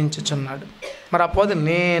జీవించుచున్నాడు. మరి అపోది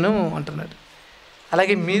నేను అంటున్నాడు.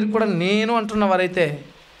 అలాగే మీరు కూడా నేను అంటున్న వారైతే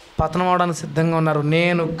పతనం అవడానికి సిద్ధంగా ఉన్నారు.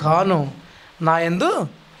 నేను కాను, నా యందు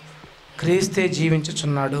క్రీస్తే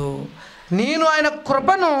జీవించుచున్నాడు. నేను ఆయన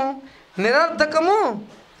కృపను నిరర్ధకము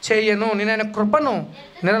చేయను. నేను ఆయన కృపను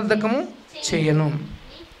నిరర్ధకము చేయను.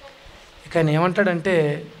 ఇక ఆయన ఏమంటాడంటే,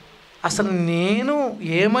 అసలు నేను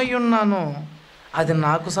ఏమై ఉన్నానో అది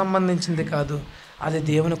నాకు సంబంధించింది కాదు, అది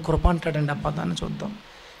దేవుని కృప అంటాడండి. ఆ పదాన్ని చూద్దాం.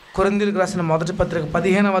 కొరింథీయులకు రాసిన మొదటి పత్రిక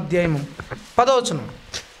 15వ అధ్యాయము 10వ వచనం.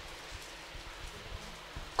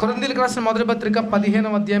 కొరింథీయులకు రాసిన మొదటి పత్రిక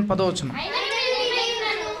 15వ అధ్యాయం 10వ వచనం.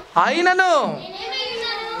 అయినను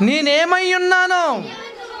నేనేమై ఉన్నాను,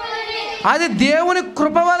 అది దేవుని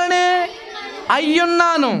కృప వలనే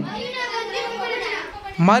అయ్యున్నాను,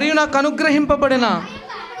 మరియు నాకు అనుగ్రహింపబడిన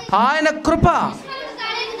ఆయన కృప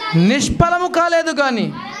నిష్ఫలము కాలేదు, కానీ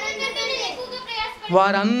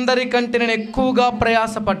వారందరికంటే నేను ఎక్కువగా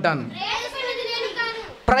ప్రయాసపడ్డాను.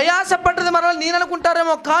 ప్రయాసపడ్డది మరలా నేను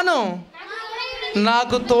అనుకుంటారేమో, కాను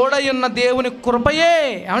నాకు తోడై ఉన్న దేవుని కృపయే.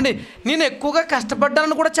 ఏమండి, నేను ఎక్కువగా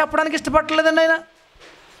కష్టపడ్డానని కూడా చెప్పడానికి ఇష్టపడలేదండి ఆయన.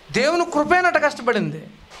 దేవుని కృపేనట కష్టపడింది.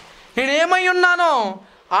 నేనేమై ఉన్నానో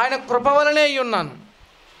ఆయన కృప వలనే అయి ఉన్నాను.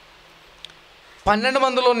 12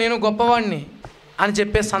 మందిలో నేను గొప్పవాడిని అని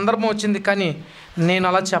చెప్పే సందర్భం వచ్చింది, కానీ నేను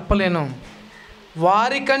అలా చెప్పలేను.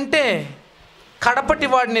 వారికంటే కడపటి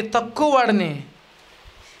వాడిని, తక్కువ వాడిని.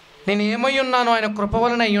 నేను ఏమై ఉన్నాను, ఆయన కృప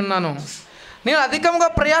వలన అయి ఉన్నాను. నేను అధికంగా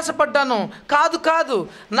ప్రయాసపడ్డాను కాదు,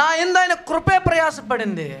 నా యందు ఆయన కృపే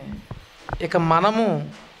ప్రయాసపడింది. ఇక మనము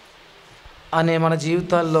అనే మన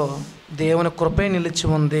జీవితాల్లో దేవుని కృపే నిలిచి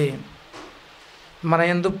ఉంది. మన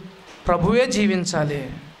యందు ప్రభువే జీవించాలి.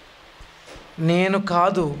 నేను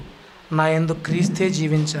కాదు, నా యందు క్రీస్తే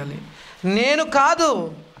జీవించాలి. నేను కాదు,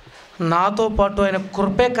 నాతో పాటు ఆయన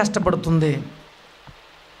కృపే కష్టపడుతుంది.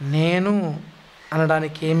 నేను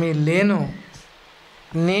అనడానికి ఏమీ లేను,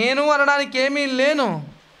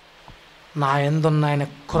 నా యందున్న ఆయన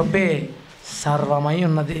కృపే సర్వమై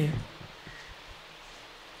ఉన్నది.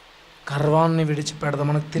 గర్వాన్ని విడిచిపెడదాం.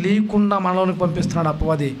 మనకు తెలియకుండా మనలోనికి పంపిస్తున్నాడు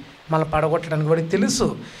అపవాది, మనల్ని పడగొట్టడానికి. వాడికి తెలుసు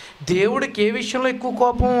దేవుడికి ఏ విషయంలో ఎక్కువ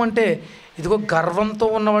కోపం అంటే, ఇదిగో గర్వంతో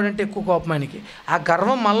ఉన్నవాడంటే ఎక్కువ కోపం ఆయనకి. ఆ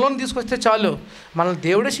గర్వం మనలోని తీసుకొస్తే చాలు, మనల్ని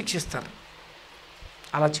దేవుడే శిక్షిస్తారు.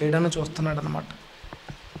 అలా చేయడాన్ని చూస్తున్నాడు అన్నమాట.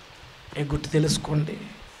 గుర్తు తెలుసుకోండి,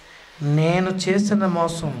 నేను చేసిన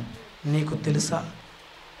మోసం నీకు తెలుసా?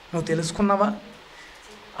 నువ్వు తెలుసుకున్నావా?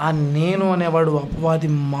 ఆ నేను అనేవాడు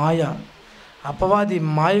అపవాది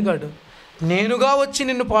మాయగాడు. నేనుగా వచ్చి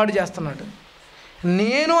నిన్ను పాడు చేస్తున్నాడు.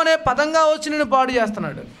 నేను అనే పదంగా వచ్చి నిన్ను పాడు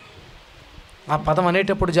చేస్తున్నాడు. ఆ పదం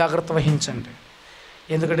అనేటప్పుడు జాగ్రత్త వహించండి.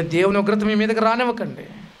 ఎందుకంటే దేవుని ఉగ్రత మీ మీదకి రానివ్వకండి.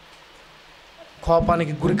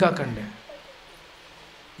 కోపానికి గురికాకండి.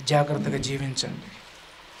 జాగ్రత్తగా జీవించండి.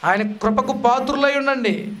 ఆయన కృపకు పాత్రులై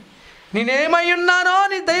ఉండండి. నేనేమై ఉన్నానో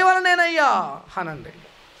నీ దయ వలనేనయ్యా అనండి.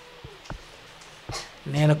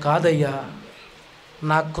 నేను కాదయ్యా,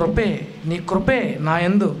 నా కృపే, నీ కృపే నా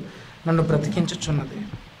యందు నన్ను బ్రతికించుచున్నది.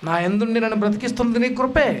 నా యందుండి నన్ను బ్రతికిస్తుంది నీ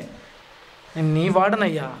కృపే. నేను నీ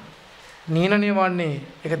వాడనయ్యా, నేననేవాడిని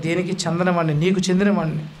ఇక దేనికి చెందనివాడిని, నీకు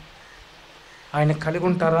చెందినవాడిని. ఆయన కలిగి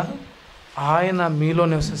ఉంటారా? ఆయన మీలో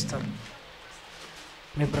నివసిస్తారు.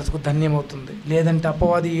 మీ బ్రతుకు ధన్యమవుతుంది. లేదంటే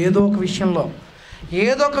అపవాది ఏదో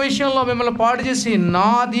ఒక విషయంలో మిమ్మల్ని పాడు చేసి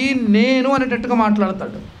నాది నేను అనేటట్టుగా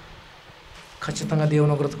మాట్లాడతాడు. ఖచ్చితంగా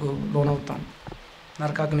దేవుని బ్రతుకు లోనవుతాం,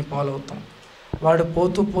 నరకాగ్ని పాలవుతాం. వాడు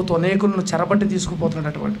పోతూ అనేకులను చెరబట్టి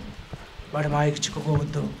తీసుకుపోతున్నాడు. వాడి మాయకు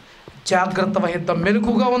చిక్కుకోవద్దు. జాగ్రత్త వహిద్దాం,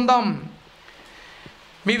 మెలకుగా ఉందాం.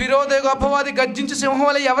 మీ విరోధ అపవాది గర్జించి సింహం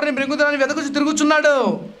వల్ల ఎవరిని మృంగుదలని వెతకుచు తిరుగుచున్నాడు.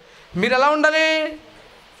 మీరు ఎలా ఉండాలి?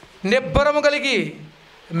 నిబ్బరము కలిగి,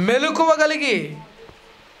 మెలకువ కలిగి,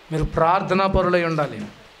 మీరు ప్రార్థనా పరులై ఉండాలి.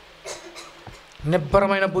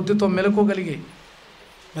 నిబ్బరమైన బుద్ధితో మెలకువ కలిగి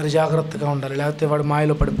మీరు జాగ్రత్తగా ఉండాలి. లేకపోతే వాడు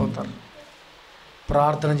మాయలో పడిపోతారు.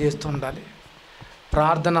 ప్రార్థన చేస్తూ ఉండాలి.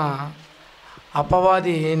 ప్రార్థన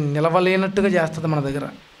అపవాది నిలవలేనట్టుగా చేస్తుంది మన దగ్గర.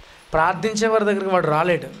 ప్రార్థించేవారి దగ్గరికి వాడు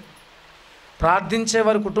రాలేడు.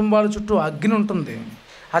 ప్రార్థించేవారి కుటుంబాల చుట్టూ అగ్ని ఉంటుంది,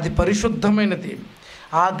 అది పరిశుద్ధమైనది.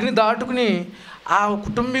 ఆ అగ్ని దాటుకుని ఆ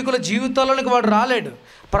కుటుంబీకుల జీవితాల్లోనికి వాడు రాలేడు.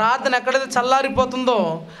 ప్రార్థన ఎక్కడైతే చల్లారిపోతుందో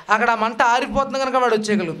అక్కడ ఆ మంట ఆరిపోతుంది కనుక వాడు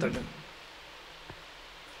వచ్చేయగలుగుతాడు.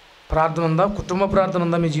 ప్రార్థన ఉందా? కుటుంబ ప్రార్థన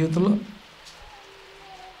ఉందా మీ జీవితంలో?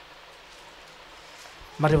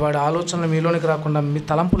 మరి వాడి ఆలోచనలు మీలోనికి రాకుండా మీ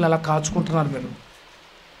తలంపులు ఎలా కాచుకుంటున్నారు? మీరు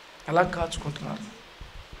ఎలా కాచుకుంటున్నారు?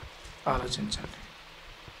 ఆలోచించండి,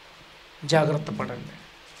 జాగ్రత్త పడండి.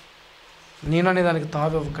 నేననే దానికి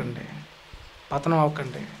తావివ్వకండి, పతనం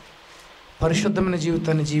అవ్వకండి. పరిశుద్ధమైన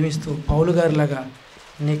జీవితాన్ని జీవిస్తూ పౌలు గారిలాగా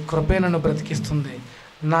నీ కృపే నన్ను బ్రతికిస్తుంది,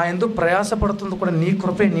 నా యందు ప్రయాసపడుతుంది కూడా నీ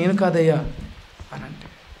కృపే, నేను కాదయ్యా అనండి.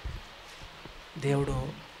 దేవుడు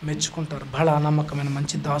మెచ్చుకుంటారు. బహళ నమ్మకమైన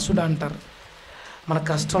మంచి దాసుడు అంటారు. మన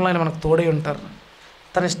కష్టంలో ఆయన మనకు తోడై ఉంటారు.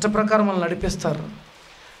 తన ఇష్ట ప్రకారం మనల్ని నడిపిస్తారు.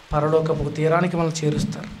 పరలోకపు తీరానికి మనల్ని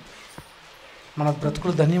చేరుస్తారు. మన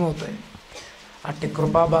బ్రతుకులు ధన్యమవుతాయి. అట్టి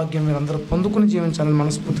కృపాభాగ్యం మీరందరూ పొందుకుని జీవించాలని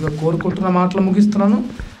మనస్ఫూర్తిగా కోరుకుంటున్న మాటలు ముగిస్తున్నాను.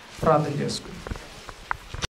 ప్రార్థన చేసుకుంటాను.